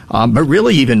conservatives, but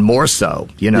really even more so.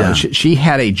 She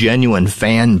had a genuine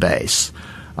fan base.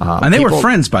 And they were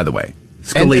friends, by the way.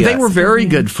 Scalia. And they were very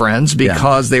good friends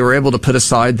because they were able to put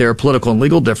aside their political and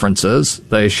legal differences.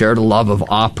 They shared a love of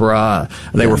opera.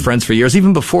 They were friends for years,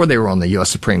 even before they were on the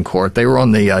U.S. Supreme Court. They were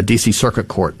on the D.C. Circuit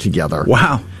Court together.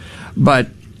 Wow! But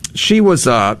she was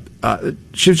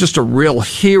just a real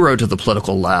hero to the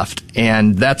political left,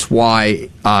 and that's why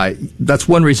that's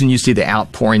one reason you see the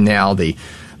outpouring now, the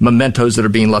mementos that are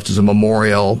being left as a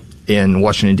memorial in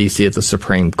Washington D.C. at the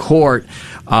Supreme Court.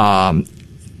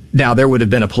 Now, there would have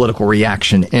been a political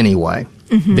reaction anyway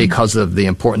because of the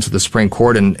importance of the Supreme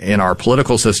Court in our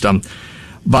political system.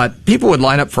 But people would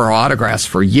line up for her autographs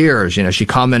for years. She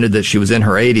commented that she was in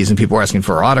her 80s and people were asking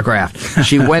for her autograph.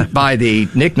 She went by the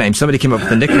nickname, somebody came up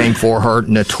with a nickname for her,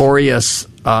 Notorious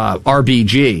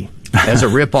RBG, as a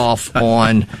ripoff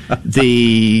on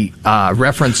the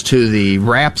reference to the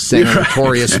rap singer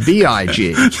Notorious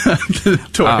B.I.G.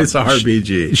 Notorious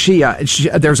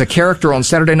RBG. There's a character on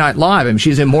Saturday Night Live. I mean,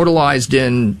 she's immortalized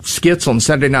in skits on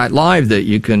Saturday Night Live that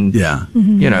you can,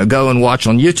 go and watch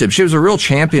on YouTube. She was a real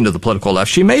champion of the political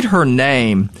left. She made her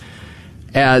name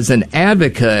as an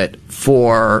advocate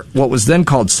for what was then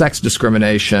called sex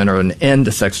discrimination, or an end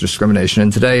to sex discrimination,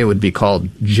 and today it would be called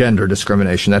gender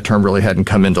discrimination. That term really hadn't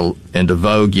come into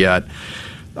vogue yet.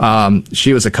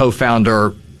 She was a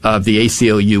co-founder of the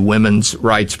ACLU Women's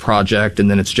Rights Project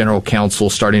and then its general counsel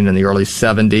starting in the early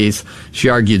 70s. She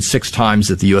argued 6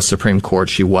 times at the U.S. Supreme Court.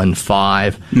 She won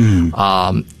 5.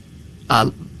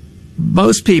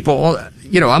 Most people...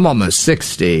 I'm almost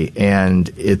 60,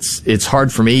 and it's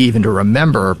hard for me even to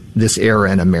remember this era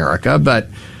in America. But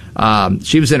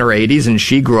she was in her 80s, and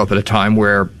she grew up at a time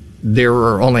where there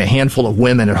were only a handful of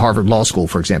women at Harvard Law School,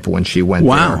 for example, when she went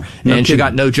there. And she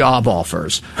got no job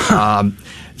offers.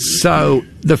 So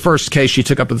the first case she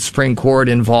took up at the Supreme Court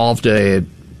involved an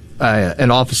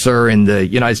officer in the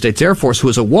United States Air Force who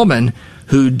was a woman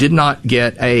who did not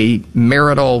get a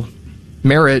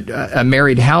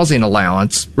married housing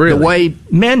allowance the way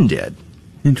men did.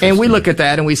 And we look at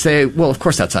that and we say, well, of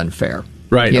course that's unfair.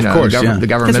 Right, of course. The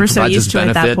government provides this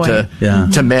benefit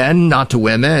to men, not to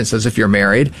women. It says if you're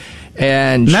married.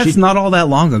 And that's not all that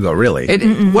long ago, really.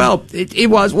 It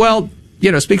was. Well,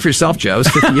 speak for yourself, Joe. It was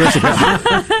 50 years ago.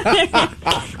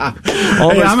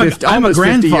 I'm a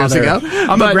grandfather.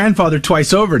 I'm a grandfather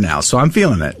twice over now, so I'm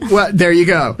feeling it. Well, there you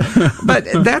go. But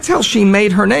that's how she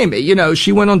made her name.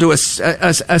 She went on to a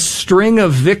string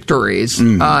of victories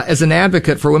as an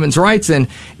advocate for women's rights and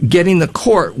getting the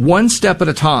court one step at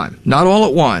a time, not all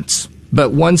at once,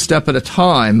 but one step at a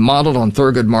time, modeled on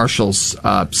Thurgood Marshall's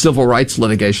civil rights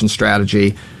litigation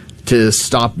strategy to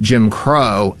stop Jim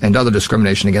Crow and other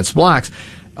discrimination against blacks.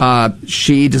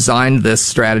 She designed this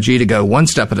strategy to go one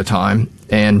step at a time,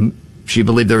 and she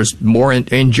believed there was more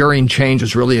enduring change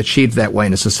was really achieved that way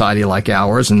in a society like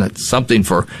ours, and that's something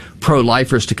for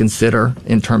pro-lifers to consider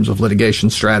in terms of litigation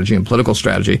strategy and political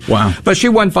strategy. Wow. But she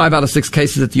won 5 out of 6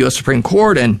 cases at the U.S. Supreme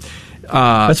Court, and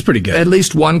that's pretty good. At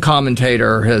least one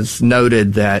commentator has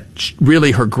noted that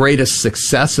really her greatest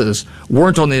successes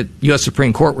weren't on the U.S.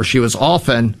 Supreme Court, where she was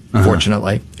often,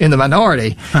 fortunately, in the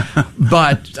minority,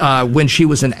 but when she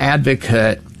was an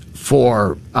advocate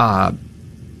for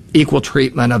equal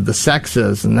treatment of the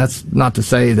sexes. And that's not to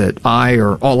say that I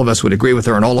or all of us would agree with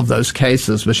her in all of those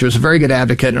cases, but she was a very good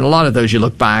advocate. And a lot of those you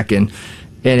look back and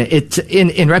it's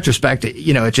in retrospect,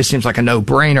 it just seems like a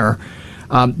no-brainer.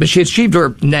 But she achieved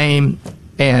her name,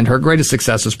 and her greatest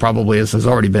successes probably, as has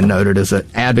already been noted, as an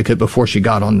advocate before she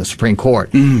got on the Supreme Court.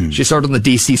 She served on the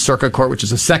D.C. Circuit Court, which is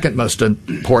the second most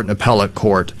important appellate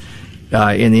court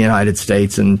in the United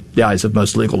States in the eyes of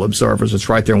most legal observers. It's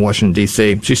right there in Washington,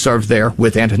 D.C. She served there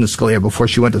with Antonin Scalia before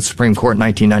she went to the Supreme Court in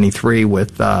 1993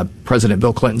 with President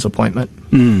Bill Clinton's appointment.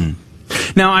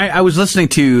 Now, I was listening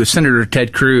to Senator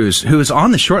Ted Cruz, who is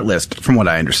on the short list, from what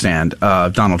I understand,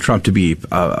 of Donald Trump to be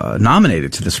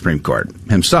nominated to the Supreme Court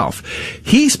himself.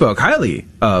 He spoke highly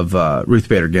of Ruth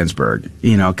Bader Ginsburg,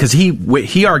 because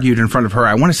he argued in front of her,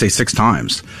 I want to say 6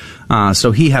 times.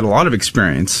 So he had a lot of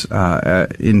experience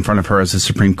in front of her as a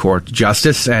Supreme Court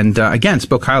justice, and again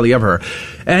spoke highly of her.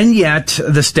 And yet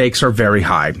the stakes are very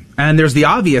high. And there's the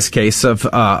obvious case of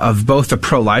both the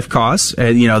pro-life cause,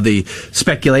 and the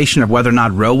speculation of whether or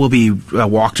not Roe will be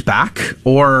walked back,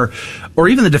 or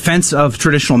even the defense of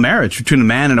traditional marriage between a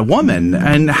man and a woman.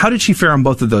 And how did she fare on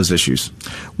both of those issues?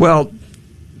 Well,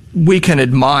 we can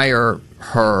admire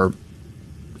her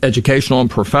educational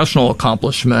and professional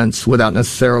accomplishments without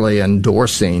necessarily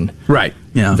endorsing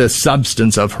the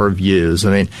substance of her views.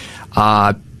 I mean,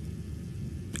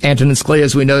 Antonin Scalia,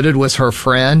 as we noted, was her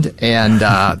friend, and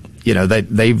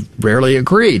they rarely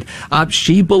agreed.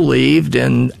 She believed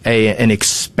in an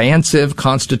expansive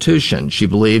Constitution. She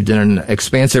believed in an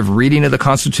expansive reading of the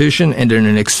Constitution and in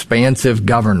an expansive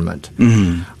government.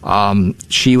 Mm-hmm.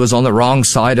 She was on the wrong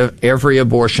side of every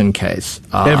abortion case.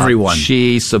 Everyone.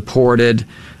 She supported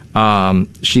partial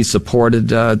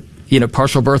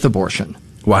birth abortion.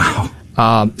 Wow.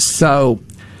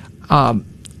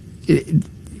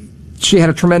 She had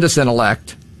a tremendous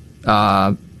intellect,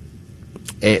 and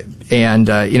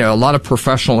a lot of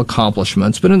professional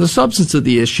accomplishments. But in the substance of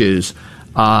the issues,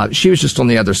 she was just on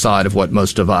the other side of what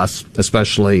most of us,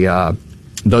 especially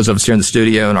those of us here in the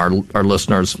studio and our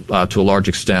listeners to a large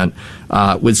extent,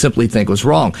 would simply think was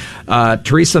wrong.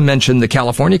 Teresa mentioned the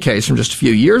California case from just a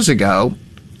few years ago,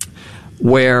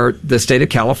 where the state of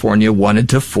California wanted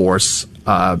to force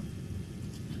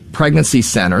pregnancy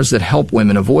centers that help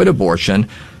women avoid abortion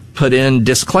put in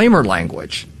disclaimer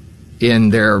language in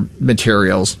their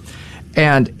materials.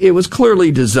 And it was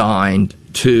clearly designed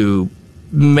to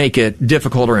make it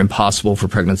difficult or impossible for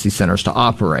pregnancy centers to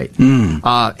operate.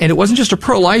 And it wasn't just a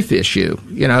pro-life issue.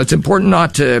 It's important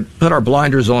not to put our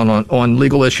blinders on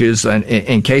legal issues and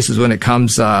in cases when it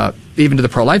comes even to the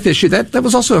pro-life issue. That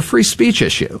was also a free speech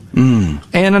issue.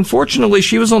 And unfortunately,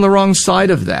 she was on the wrong side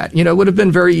of that. It would have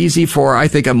been very easy for, I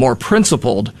think, a more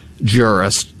principled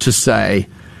jurist to say,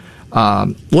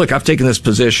 look, I've taken this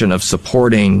position of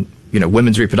supporting,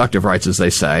 women's reproductive rights, as they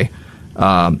say,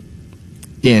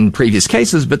 in previous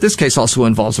cases, but this case also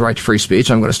involves the right to free speech.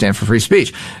 I'm going to stand for free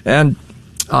speech. And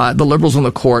the liberals on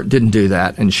the court didn't do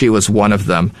that, and she was one of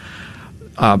them.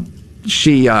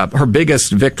 Her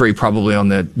biggest victory probably on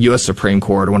the U.S. Supreme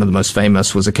Court, one of the most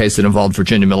famous, was a case that involved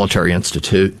Virginia Military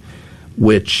Institute,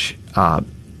 which up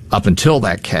until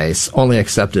that case only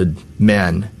accepted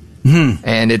men.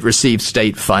 And it received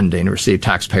state funding, received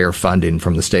taxpayer funding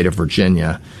from the state of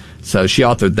Virginia. So she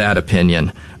authored that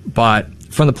opinion. But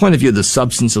from the point of view of the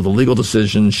substance of the legal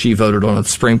decision she voted on at the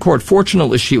Supreme Court,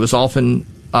 fortunately, she was often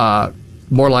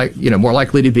more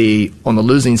likely to be on the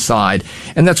losing side.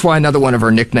 And that's why another one of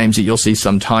her nicknames that you'll see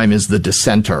sometime is the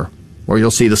dissenter, or you'll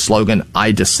see the slogan,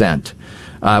 I dissent,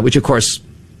 which, of course,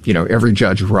 every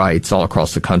judge writes all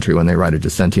across the country when they write a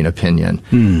dissenting opinion.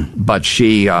 But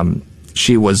she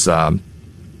was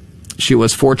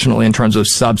fortunately, in terms of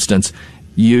substance,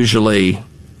 usually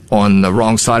on the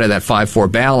wrong side of that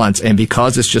 5-4 balance. And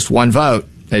because it's just one vote,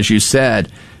 as you said,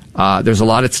 there's a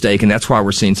lot at stake, and that's why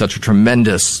we're seeing such a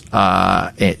tremendous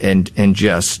and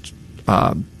just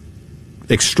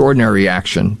extraordinary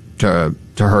reaction to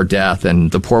her death. And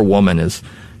the poor woman is,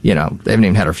 they haven't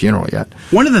even had her funeral yet.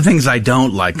 One of the things I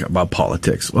don't like about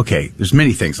politics, okay, there's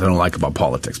many things I don't like about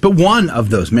politics, but one of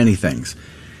those many things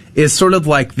is sort of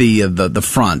like the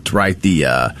front, right?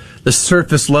 The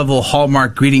surface level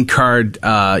Hallmark greeting card.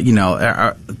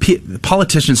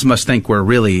 Politicians must think we're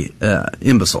really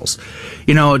imbeciles.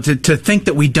 To think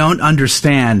that we don't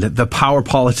understand the power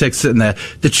politics and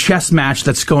the chess match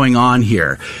that's going on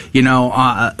here.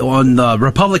 On the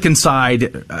Republican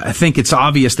side, I think it's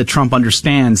obvious that Trump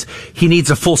understands he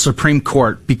needs a full Supreme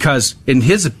Court because, in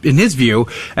his view,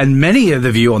 and many of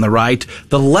the view on the right,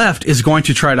 the left is going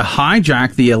to try to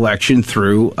hijack the election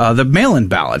through the mail-in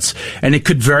ballots, and it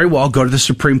could very well go to the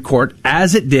Supreme Court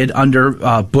as it did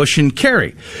under Bush and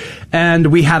Kerry. And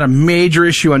we had a major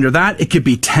issue under that. It could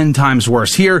be 10 times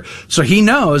worse here. So he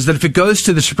knows that if it goes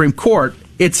to the Supreme Court,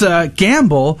 it's a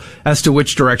gamble as to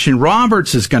which direction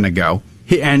Roberts is going to go.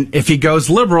 And if he goes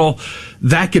liberal,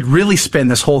 that could really spin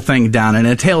this whole thing down in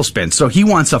a tailspin. So he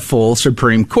wants a full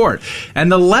Supreme Court.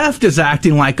 And the left is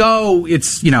acting like, oh,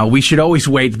 it's, we should always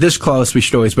wait this close. We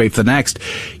should always wait for the next.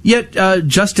 Yet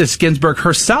Justice Ginsburg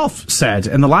herself said,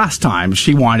 and the last time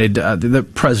she wanted the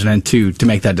president to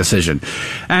make that decision.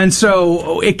 And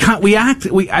so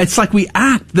it's like we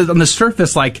act on the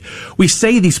surface, like we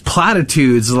say these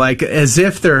platitudes, like as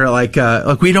if they're like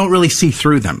we don't really see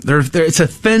through them. It's a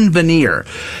thin veneer.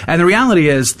 And the reality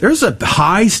is there's a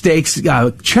high stakes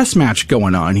chess match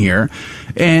going on here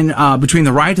and between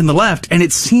the right and the left. And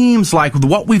it seems like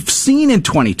what we've seen in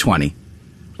 2020,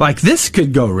 like this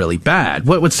could go really bad.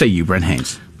 What say you, Brent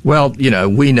Haynes? Well,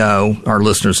 we know, our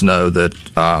listeners know that,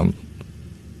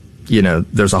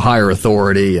 there's a higher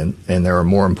authority and there are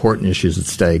more important issues at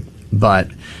stake. But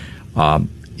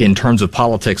in terms of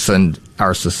politics and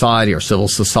our society, our civil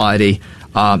society,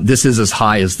 this is as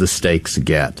high as the stakes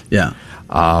get. Yeah.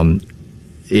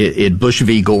 Bush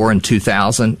v. Gore in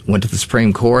 2000 went to the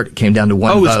Supreme Court, came down to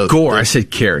one vote. Oh, it was Gore. I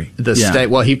said Kerry. The state.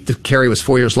 Well, Kerry was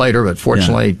 4 years later, but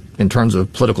fortunately, in terms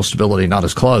of political stability, not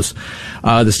as close.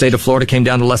 The state of Florida came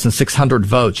down to less than 600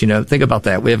 votes. Think about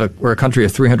that. We're a country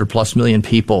of 300+ million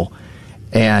people,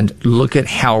 and look at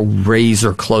how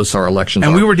razor close our elections are.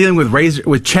 And we were dealing with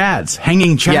chads,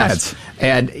 hanging chads. Yes.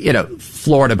 And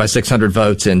Florida by 600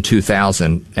 votes in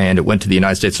 2000, and it went to the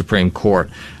United States Supreme Court.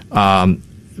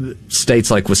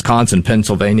 States like Wisconsin,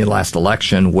 Pennsylvania last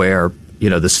election where,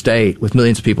 the state with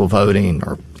millions of people voting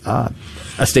or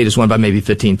a state is won by maybe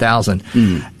 15,000.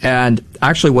 And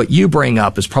actually what you bring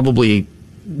up is probably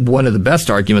one of the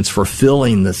best arguments for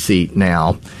filling the seat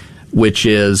now, which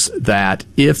is that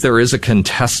if there is a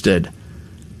contested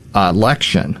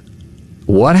election,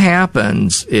 what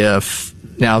happens if,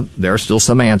 now there are still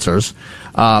some answers,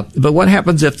 but what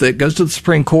happens if it goes to the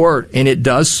Supreme Court and it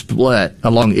does split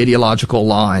along ideological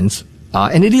lines?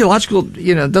 And ideological,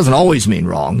 doesn't always mean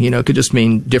wrong. It could just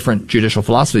mean different judicial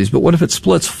philosophies. But what if it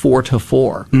splits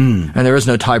 4-4 and there is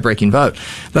no tie-breaking vote?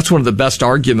 That's one of the best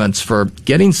arguments for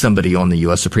getting somebody on the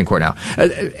U.S. Supreme Court now.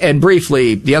 And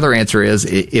briefly, the other answer is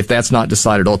if that's not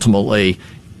decided ultimately,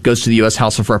 goes to the U.S.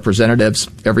 House of Representatives.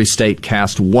 Every state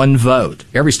casts one vote.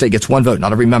 Every state gets one vote,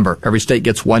 not every member. Every state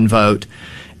gets one vote.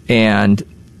 And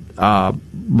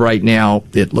right now,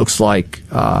 it looks like,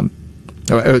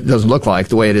 it doesn't look like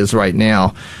the way it is right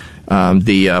now,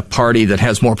 the party that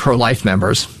has more pro-life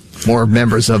members, more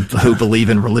members who believe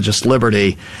in religious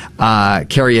liberty,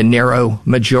 carry a narrow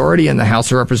majority in the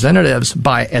House of Representatives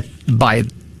by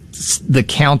the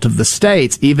count of the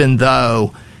states, even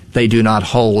though they do not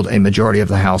hold a majority of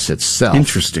the House itself.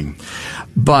 Interesting.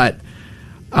 But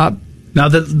now,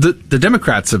 the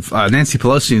Democrats of Nancy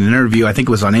Pelosi in an interview, I think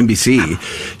it was on NBC,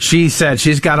 she said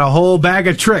she's got a whole bag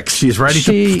of tricks she's ready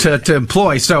to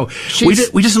employ. So we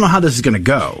just don't know how this is going to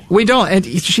go. We don't. And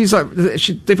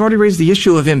they've already raised the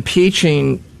issue of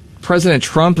impeaching President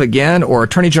Trump again or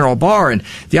Attorney General Barr. And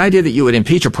the idea that you would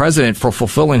impeach a president for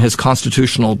fulfilling his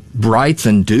constitutional rights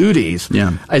and duties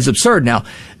is absurd. Now,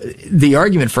 the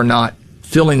argument for not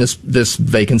filling this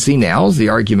vacancy now is the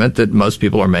argument that most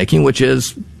people are making, which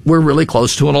is we're really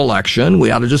close to an election. We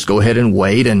ought to just go ahead and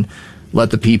wait and let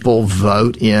the people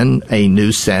vote in a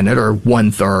new Senate or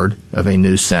 1/3 of a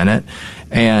new Senate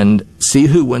and see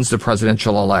who wins the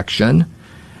presidential election.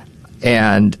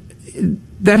 And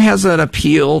that has an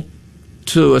appeal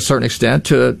to a certain extent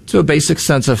to a basic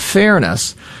sense of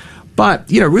fairness. But,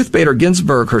 Ruth Bader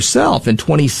Ginsburg herself in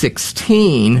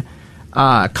 2016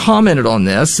 commented on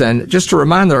this. And just to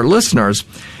remind our listeners,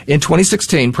 in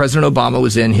 2016, President Obama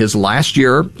was in his last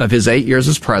year of his 8 years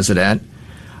as president.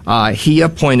 He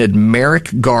appointed Merrick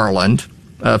Garland,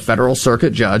 a federal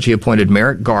circuit judge. He appointed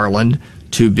Merrick Garland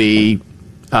to be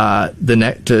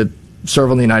to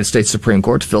serve on the United States Supreme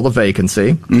Court to fill the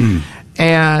vacancy.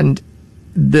 And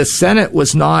the Senate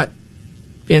was not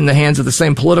in the hands of the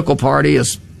same political party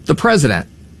as the president.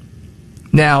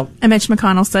 Now, and Mitch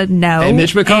McConnell said no. And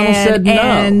Mitch McConnell said no.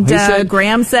 And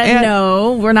Graham said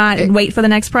no. We're not. Wait for the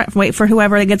next. Wait for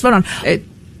whoever gets voted on.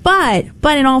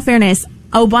 But in all fairness,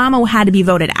 Obama had to be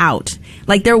voted out.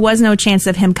 Like there was no chance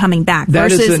of him coming back.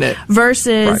 Versus,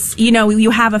 right. You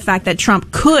have a fact that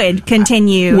Trump could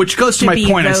continue. Which goes to my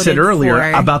point I said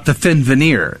earlier about the thin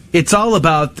veneer. It's all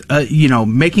about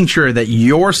making sure that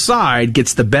your side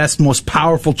gets the best, most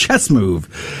powerful chess move.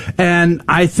 And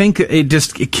I think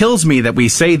it kills me that we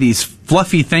say these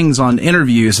fluffy things on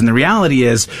interviews, and the reality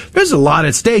is there's a lot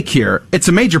at stake here. It's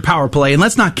a major power play, and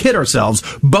let's not kid ourselves.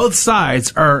 Both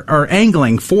sides are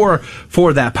angling for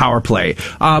that power play.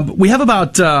 We have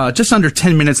about just under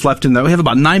 10 minutes left we have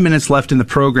about 9 minutes left in the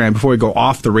program before we go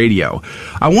off the radio.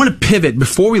 I want to pivot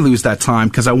before we lose that time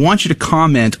because I want you to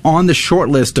comment on the short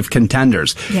list of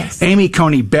contenders. Yes. Amy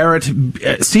Coney Barrett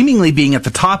seemingly being at the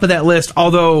top of that list,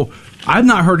 although I've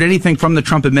not heard anything from the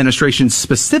Trump administration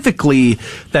specifically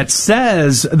that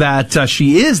says that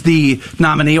she is the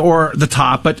nominee or the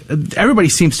top, but everybody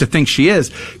seems to think she is.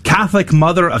 Catholic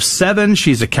mother of 7.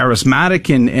 She's a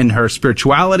charismatic in her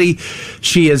spirituality.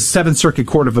 She is Seventh Circuit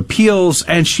Court of Appeals,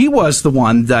 and she was the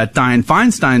one that Dianne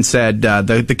Feinstein said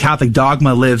the Catholic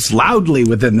dogma lives loudly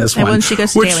within this one. And when she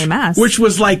goes to daily mass. Which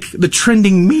was like the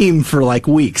trending meme for like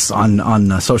weeks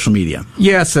on social media.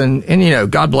 Yes,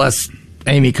 and God bless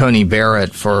Amy Coney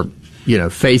Barrett for,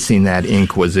 facing that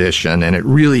inquisition, and it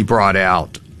really brought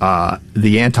out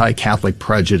the anti-Catholic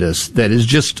prejudice that is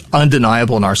just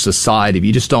undeniable in our society.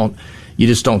 You just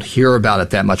don't hear about it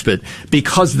that much. But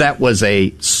because that was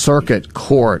a circuit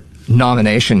court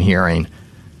nomination hearing,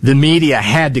 the media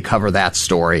had to cover that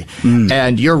story.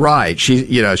 And you're right.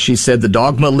 She said the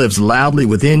dogma lives loudly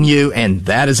within you, and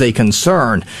that is a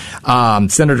concern.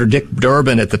 Senator Dick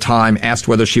Durbin at the time asked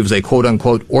whether she was a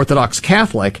quote-unquote Orthodox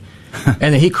Catholic,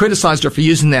 and he criticized her for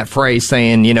using that phrase,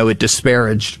 saying, it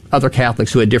disparaged other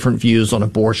Catholics who had different views on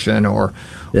abortion or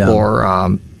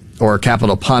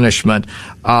capital punishment.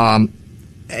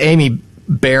 Amy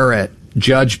Barrett,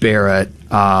 Judge Barrett,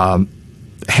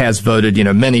 has voted,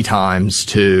 many times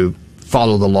to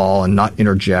follow the law and not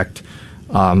interject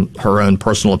her own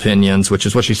personal opinions, which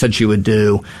is what she said she would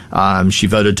do. She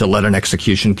voted to let an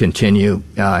execution continue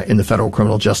in the federal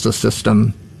criminal justice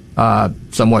system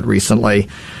somewhat recently.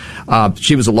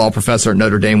 She was a law professor at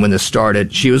Notre Dame when this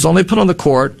started. She was only put on the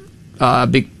court.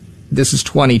 This is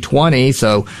 2020,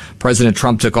 so President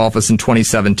Trump took office in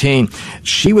 2017.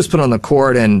 She was put on the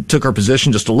court and took her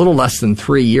position just a little less than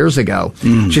 3 years ago.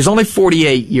 She's only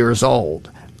 48 years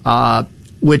old,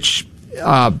 which,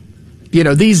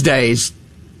 these days,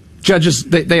 judges,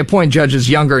 they appoint judges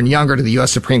younger and younger to the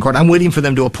U.S. Supreme Court. I'm waiting for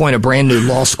them to appoint a brand new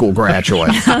law school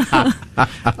graduate.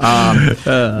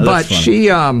 But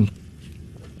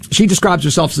she describes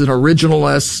herself as an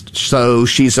originalist, so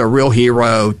she's a real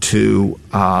hero to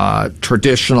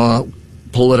traditional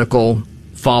political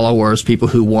followers, people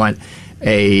who want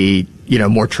a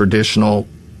more traditional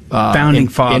founding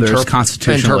fathers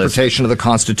interpretation of the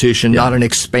Constitution, not an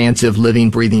expansive,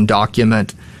 living, breathing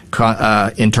document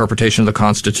interpretation of the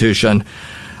Constitution.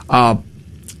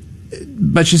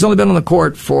 But she's only been on the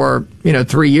court for,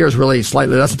 3 years, really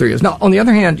slightly less than 3 years. Now, on the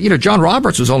other hand, John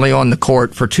Roberts was only on the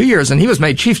court for 2 years, and he was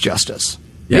made Chief Justice.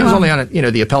 Yeah. He was only on,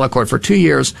 the appellate court for 2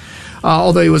 years,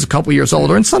 although he was a couple years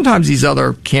older. And sometimes these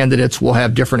other candidates will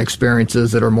have different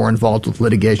experiences that are more involved with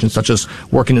litigation, such as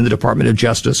working in the Department of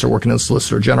Justice or working in the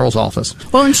Solicitor General's office.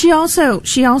 Well, and she also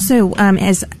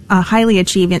is highly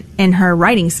achieved in her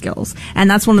writing skills, and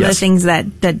that's one of the things that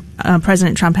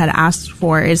President Trump had asked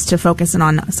for, is to focus in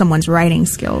on someone's writing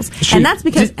skills. And that's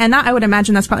because, I would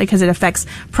imagine that's probably because it affects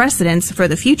precedents for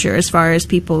the future as far as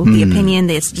people, the opinion,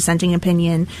 the dissenting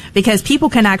opinion, because people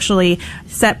can actually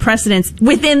set precedents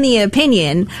within the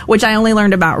opinion, which I only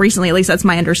learned about recently. At least that's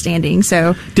my understanding.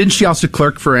 So, didn't she also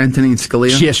clerk for Antonin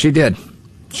Scalia? Yes, she did.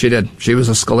 She did. She was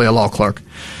a Scalia law clerk.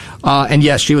 And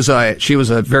yes, she was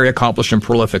a very accomplished and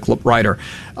prolific writer.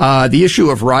 The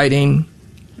issue of writing,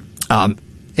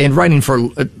 and writing for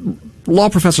law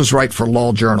professors write for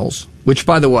law journals, which,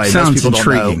 by the way, most people don't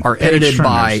know, are edited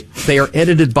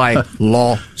by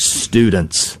law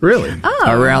students. Really?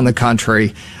 Around the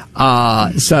country.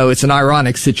 So it's an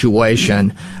ironic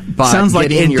situation. But sounds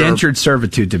like indentured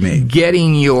servitude to me.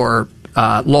 Getting your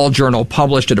law journal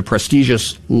published at a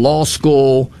prestigious law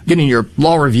school, getting your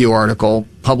law review article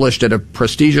published at a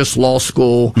prestigious law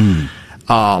school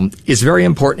is very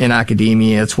important in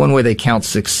academia. It's one way they count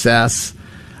success.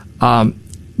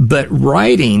 But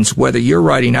writings, whether you're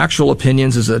writing actual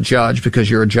opinions as a judge because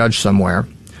you're a judge somewhere,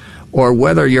 or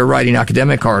whether you're writing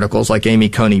academic articles like Amy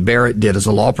Coney Barrett did as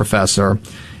a law professor,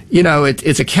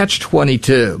 it's a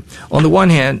catch-22. On the one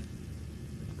hand,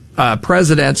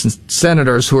 presidents and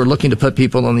senators who are looking to put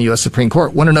people on the U.S. Supreme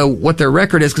Court want to know what their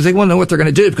record is because they want to know what they're going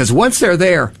to do, because once they're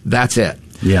there, that's it.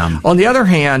 Yeah. On the other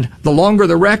hand, the longer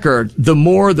the record, the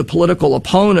more the political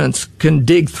opponents can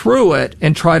dig through it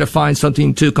and try to find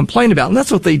something to complain about. And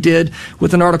that's what they did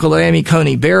with an article that Amy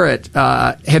Coney Barrett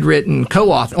had written,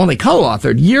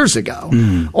 co-authored years ago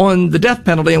on the death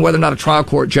penalty and whether or not a trial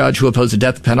court judge who opposed the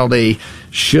death penalty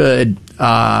should,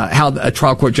 how a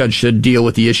trial court judge should deal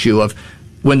with the issue of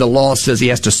when the law says he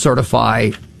has to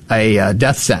certify a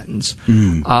death sentence.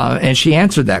 And she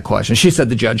answered that question. She said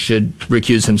the judge should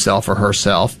recuse himself or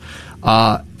herself.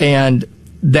 And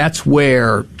that's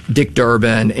where Dick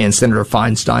Durbin and Senator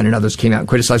Feinstein and others came out and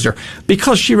criticized her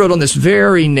because she wrote on this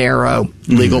very narrow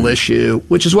legal issue,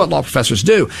 which is what law professors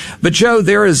do. But, Joe,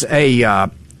 there is a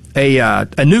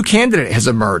new candidate has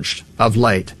emerged of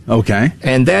late. Okay.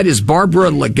 And that is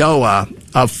Barbara Lagoa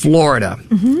of Florida.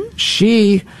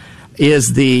 She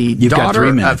is the daughter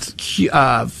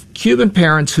of Cuban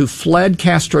parents who fled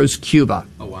Castro's Cuba.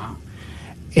 Oh, wow.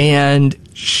 And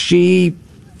she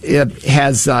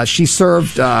she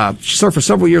served for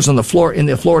several years in the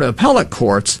Florida appellate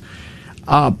courts.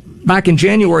 Back in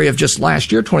January of just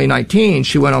last year, 2019,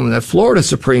 she went on to the Florida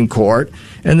Supreme Court,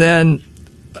 and then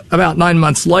about 9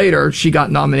 months later, she got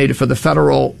nominated for the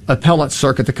federal appellate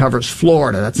circuit that covers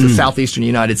Florida. That's the southeastern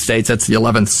United States. That's the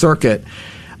 11th Circuit.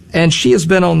 And she has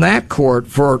been on that court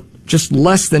for just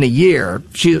less than a year.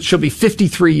 She'll be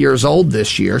 53 years old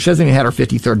this year. She hasn't even had her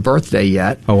 53rd birthday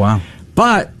yet. Oh, wow.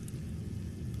 But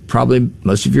probably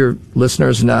most of your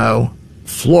listeners know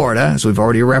Florida, as we've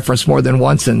already referenced more than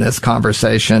once in this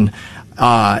conversation,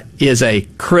 is a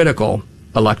critical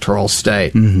electoral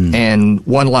state. And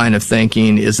one line of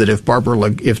thinking is that if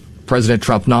President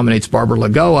Trump nominates Barbara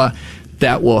Lagoa,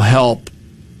 that will help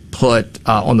put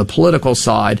on the political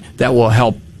side, that will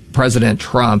help President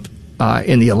Trump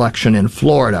in the election in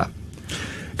Florida.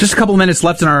 Just a couple of minutes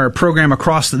left in our program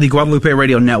across the Guadalupe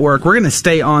Radio Network. We're going to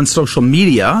stay on social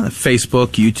media,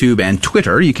 Facebook, YouTube, and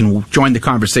Twitter. You can join the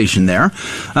conversation there.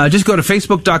 Just go to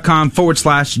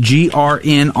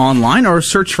facebook.com/GRN Online or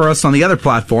search for us on the other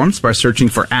platforms by searching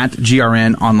for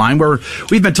 @GRN Online, where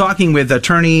we've been talking with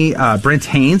attorney Brent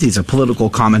Haynes. He's a political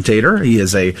commentator. He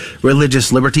is a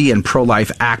religious liberty and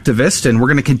pro-life activist, and we're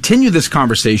going to continue this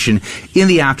conversation in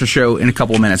the after show in a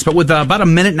couple of minutes. But with about a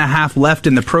minute and a half left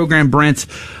in the program, Brent,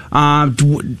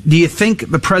 do you think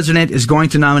the president is going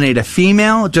to nominate a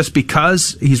female just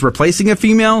because he's replacing a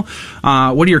female?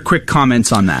 What are your quick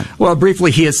comments on that? Well,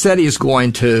 briefly, he has said he's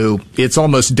going to. It's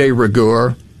almost de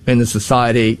rigueur in the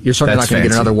society. You're certainly not going to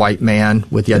get another white man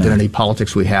with the identity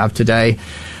politics we have today.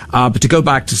 But to go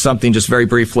back to something just very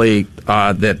briefly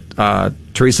that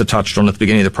Teresa touched on at the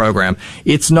beginning of the program,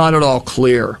 it's not at all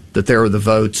clear that there are the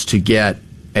votes to get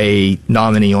a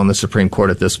nominee on the Supreme Court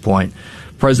at this point.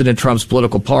 President Trump's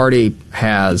political party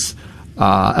has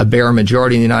a bare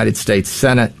majority in the United States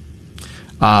Senate.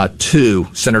 Two,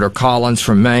 Senator Collins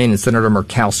from Maine and Senator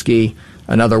Murkowski,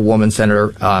 another woman senator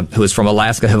who is from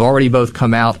Alaska, have already both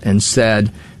come out and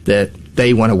said that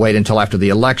they want to wait until after the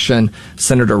election.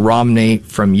 Senator Romney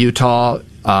from Utah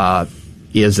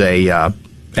is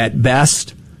at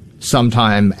best,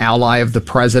 sometime ally of the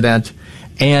president.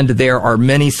 And there are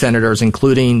many senators,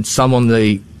 including some on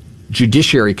the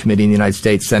Judiciary Committee in the United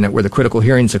States Senate, where the critical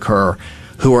hearings occur,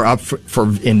 who are up for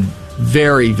in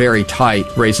very, very tight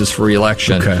races for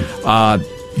re-election. Okay.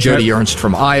 Jody Ernst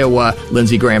from Iowa,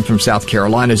 Lindsey Graham from South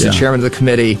Carolina is the chairman of the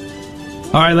committee.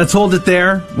 All right, let's hold it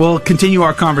there. We'll continue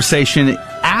our conversation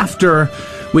after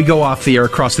we go off the air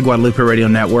across the Guadalupe Radio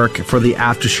Network for the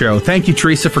after show. Thank you,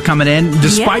 Teresa, for coming in,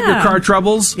 despite your car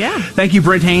troubles. Thank you,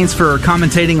 Brent Haynes, for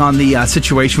commentating on the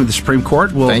situation with the Supreme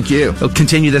Court. Thank you. We'll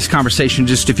continue this conversation in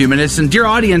just a few minutes. And dear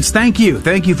audience, thank you.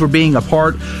 Thank you for being a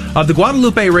part of the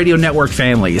Guadalupe Radio Network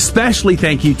family. Especially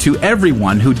thank you to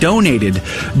everyone who donated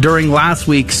during last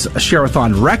week's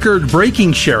Share-a-thon,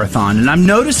 record-breaking Share-a-thon. And I'm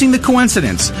noticing the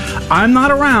coincidence. I'm not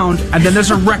around, and then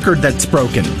there's a record that's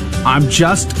broken. I'm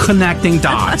just connecting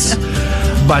dots.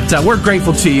 But we're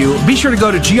grateful to you. Be sure to go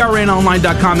to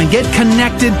grnonline.com and get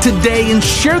connected today and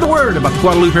share the word about the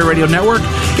Guadalupe Radio Network.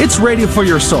 It's radio for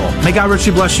your soul. May God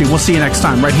richly bless you. We'll see you next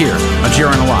time right here on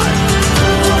GRN Alive.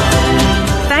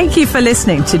 Thank you for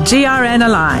listening to GRN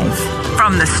Alive.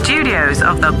 From the studios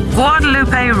of the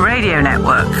Guadalupe Radio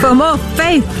Network. For more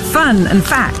faith, fun, and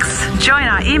facts, join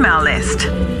our email list.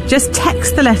 Just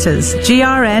text the letters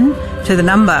GRN to the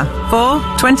number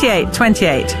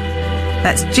 42828.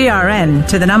 That's GRN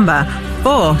to the number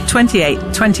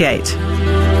 42828.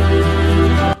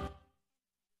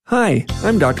 Hi,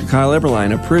 I'm Dr. Kyle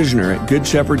Everline, a parishioner at Good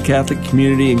Shepherd Catholic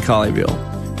Community in Colleyville.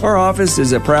 Our office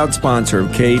is a proud sponsor of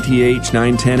KTH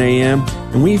 910 AM,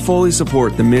 and we fully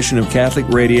support the mission of Catholic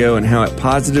radio and how it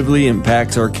positively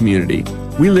impacts our community.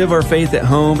 We live our faith at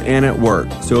home and at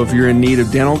work, so if you're in need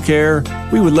of dental care,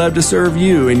 we would love to serve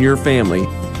you and your family.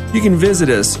 You can visit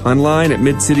us online at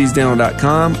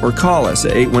midcitiesdental.com or call us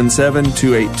at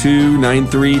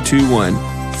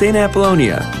 817-282-9321. St.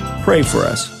 Apollonia, pray for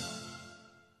us.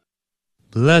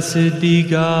 Blessed be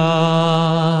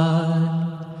God,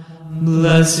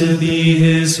 Blessed be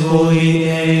his holy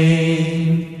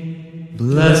name.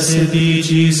 Blessed be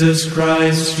Jesus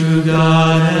Christ, true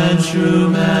God and true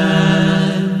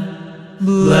man.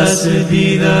 Blessed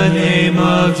be the name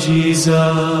of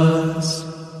Jesus.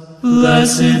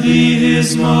 Blessed be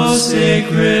his most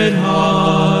sacred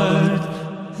heart.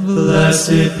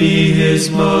 Blessed be his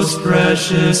most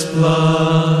precious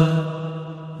blood.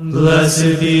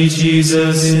 Blessed be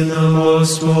Jesus in the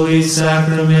most holy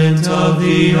sacrament of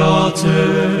the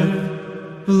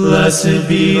altar. Blessed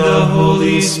be the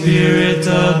Holy Spirit,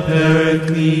 the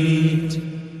Paraclete.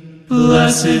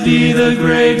 Blessed be the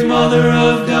great Mother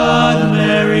of God,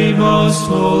 Mary most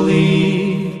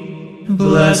holy.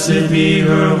 Blessed be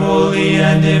her holy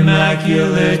and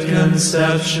immaculate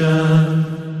conception.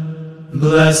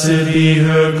 Blessed be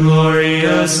her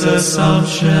glorious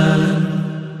assumption.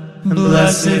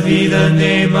 Blessed be the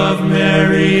name of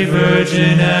Mary,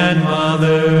 Virgin and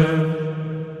Mother.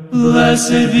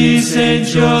 Blessed be Saint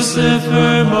Joseph,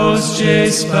 her most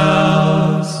chaste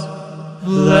spouse.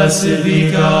 Blessed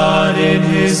be God in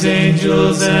his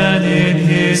angels and in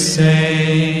his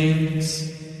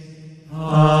saints.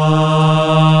 Amen.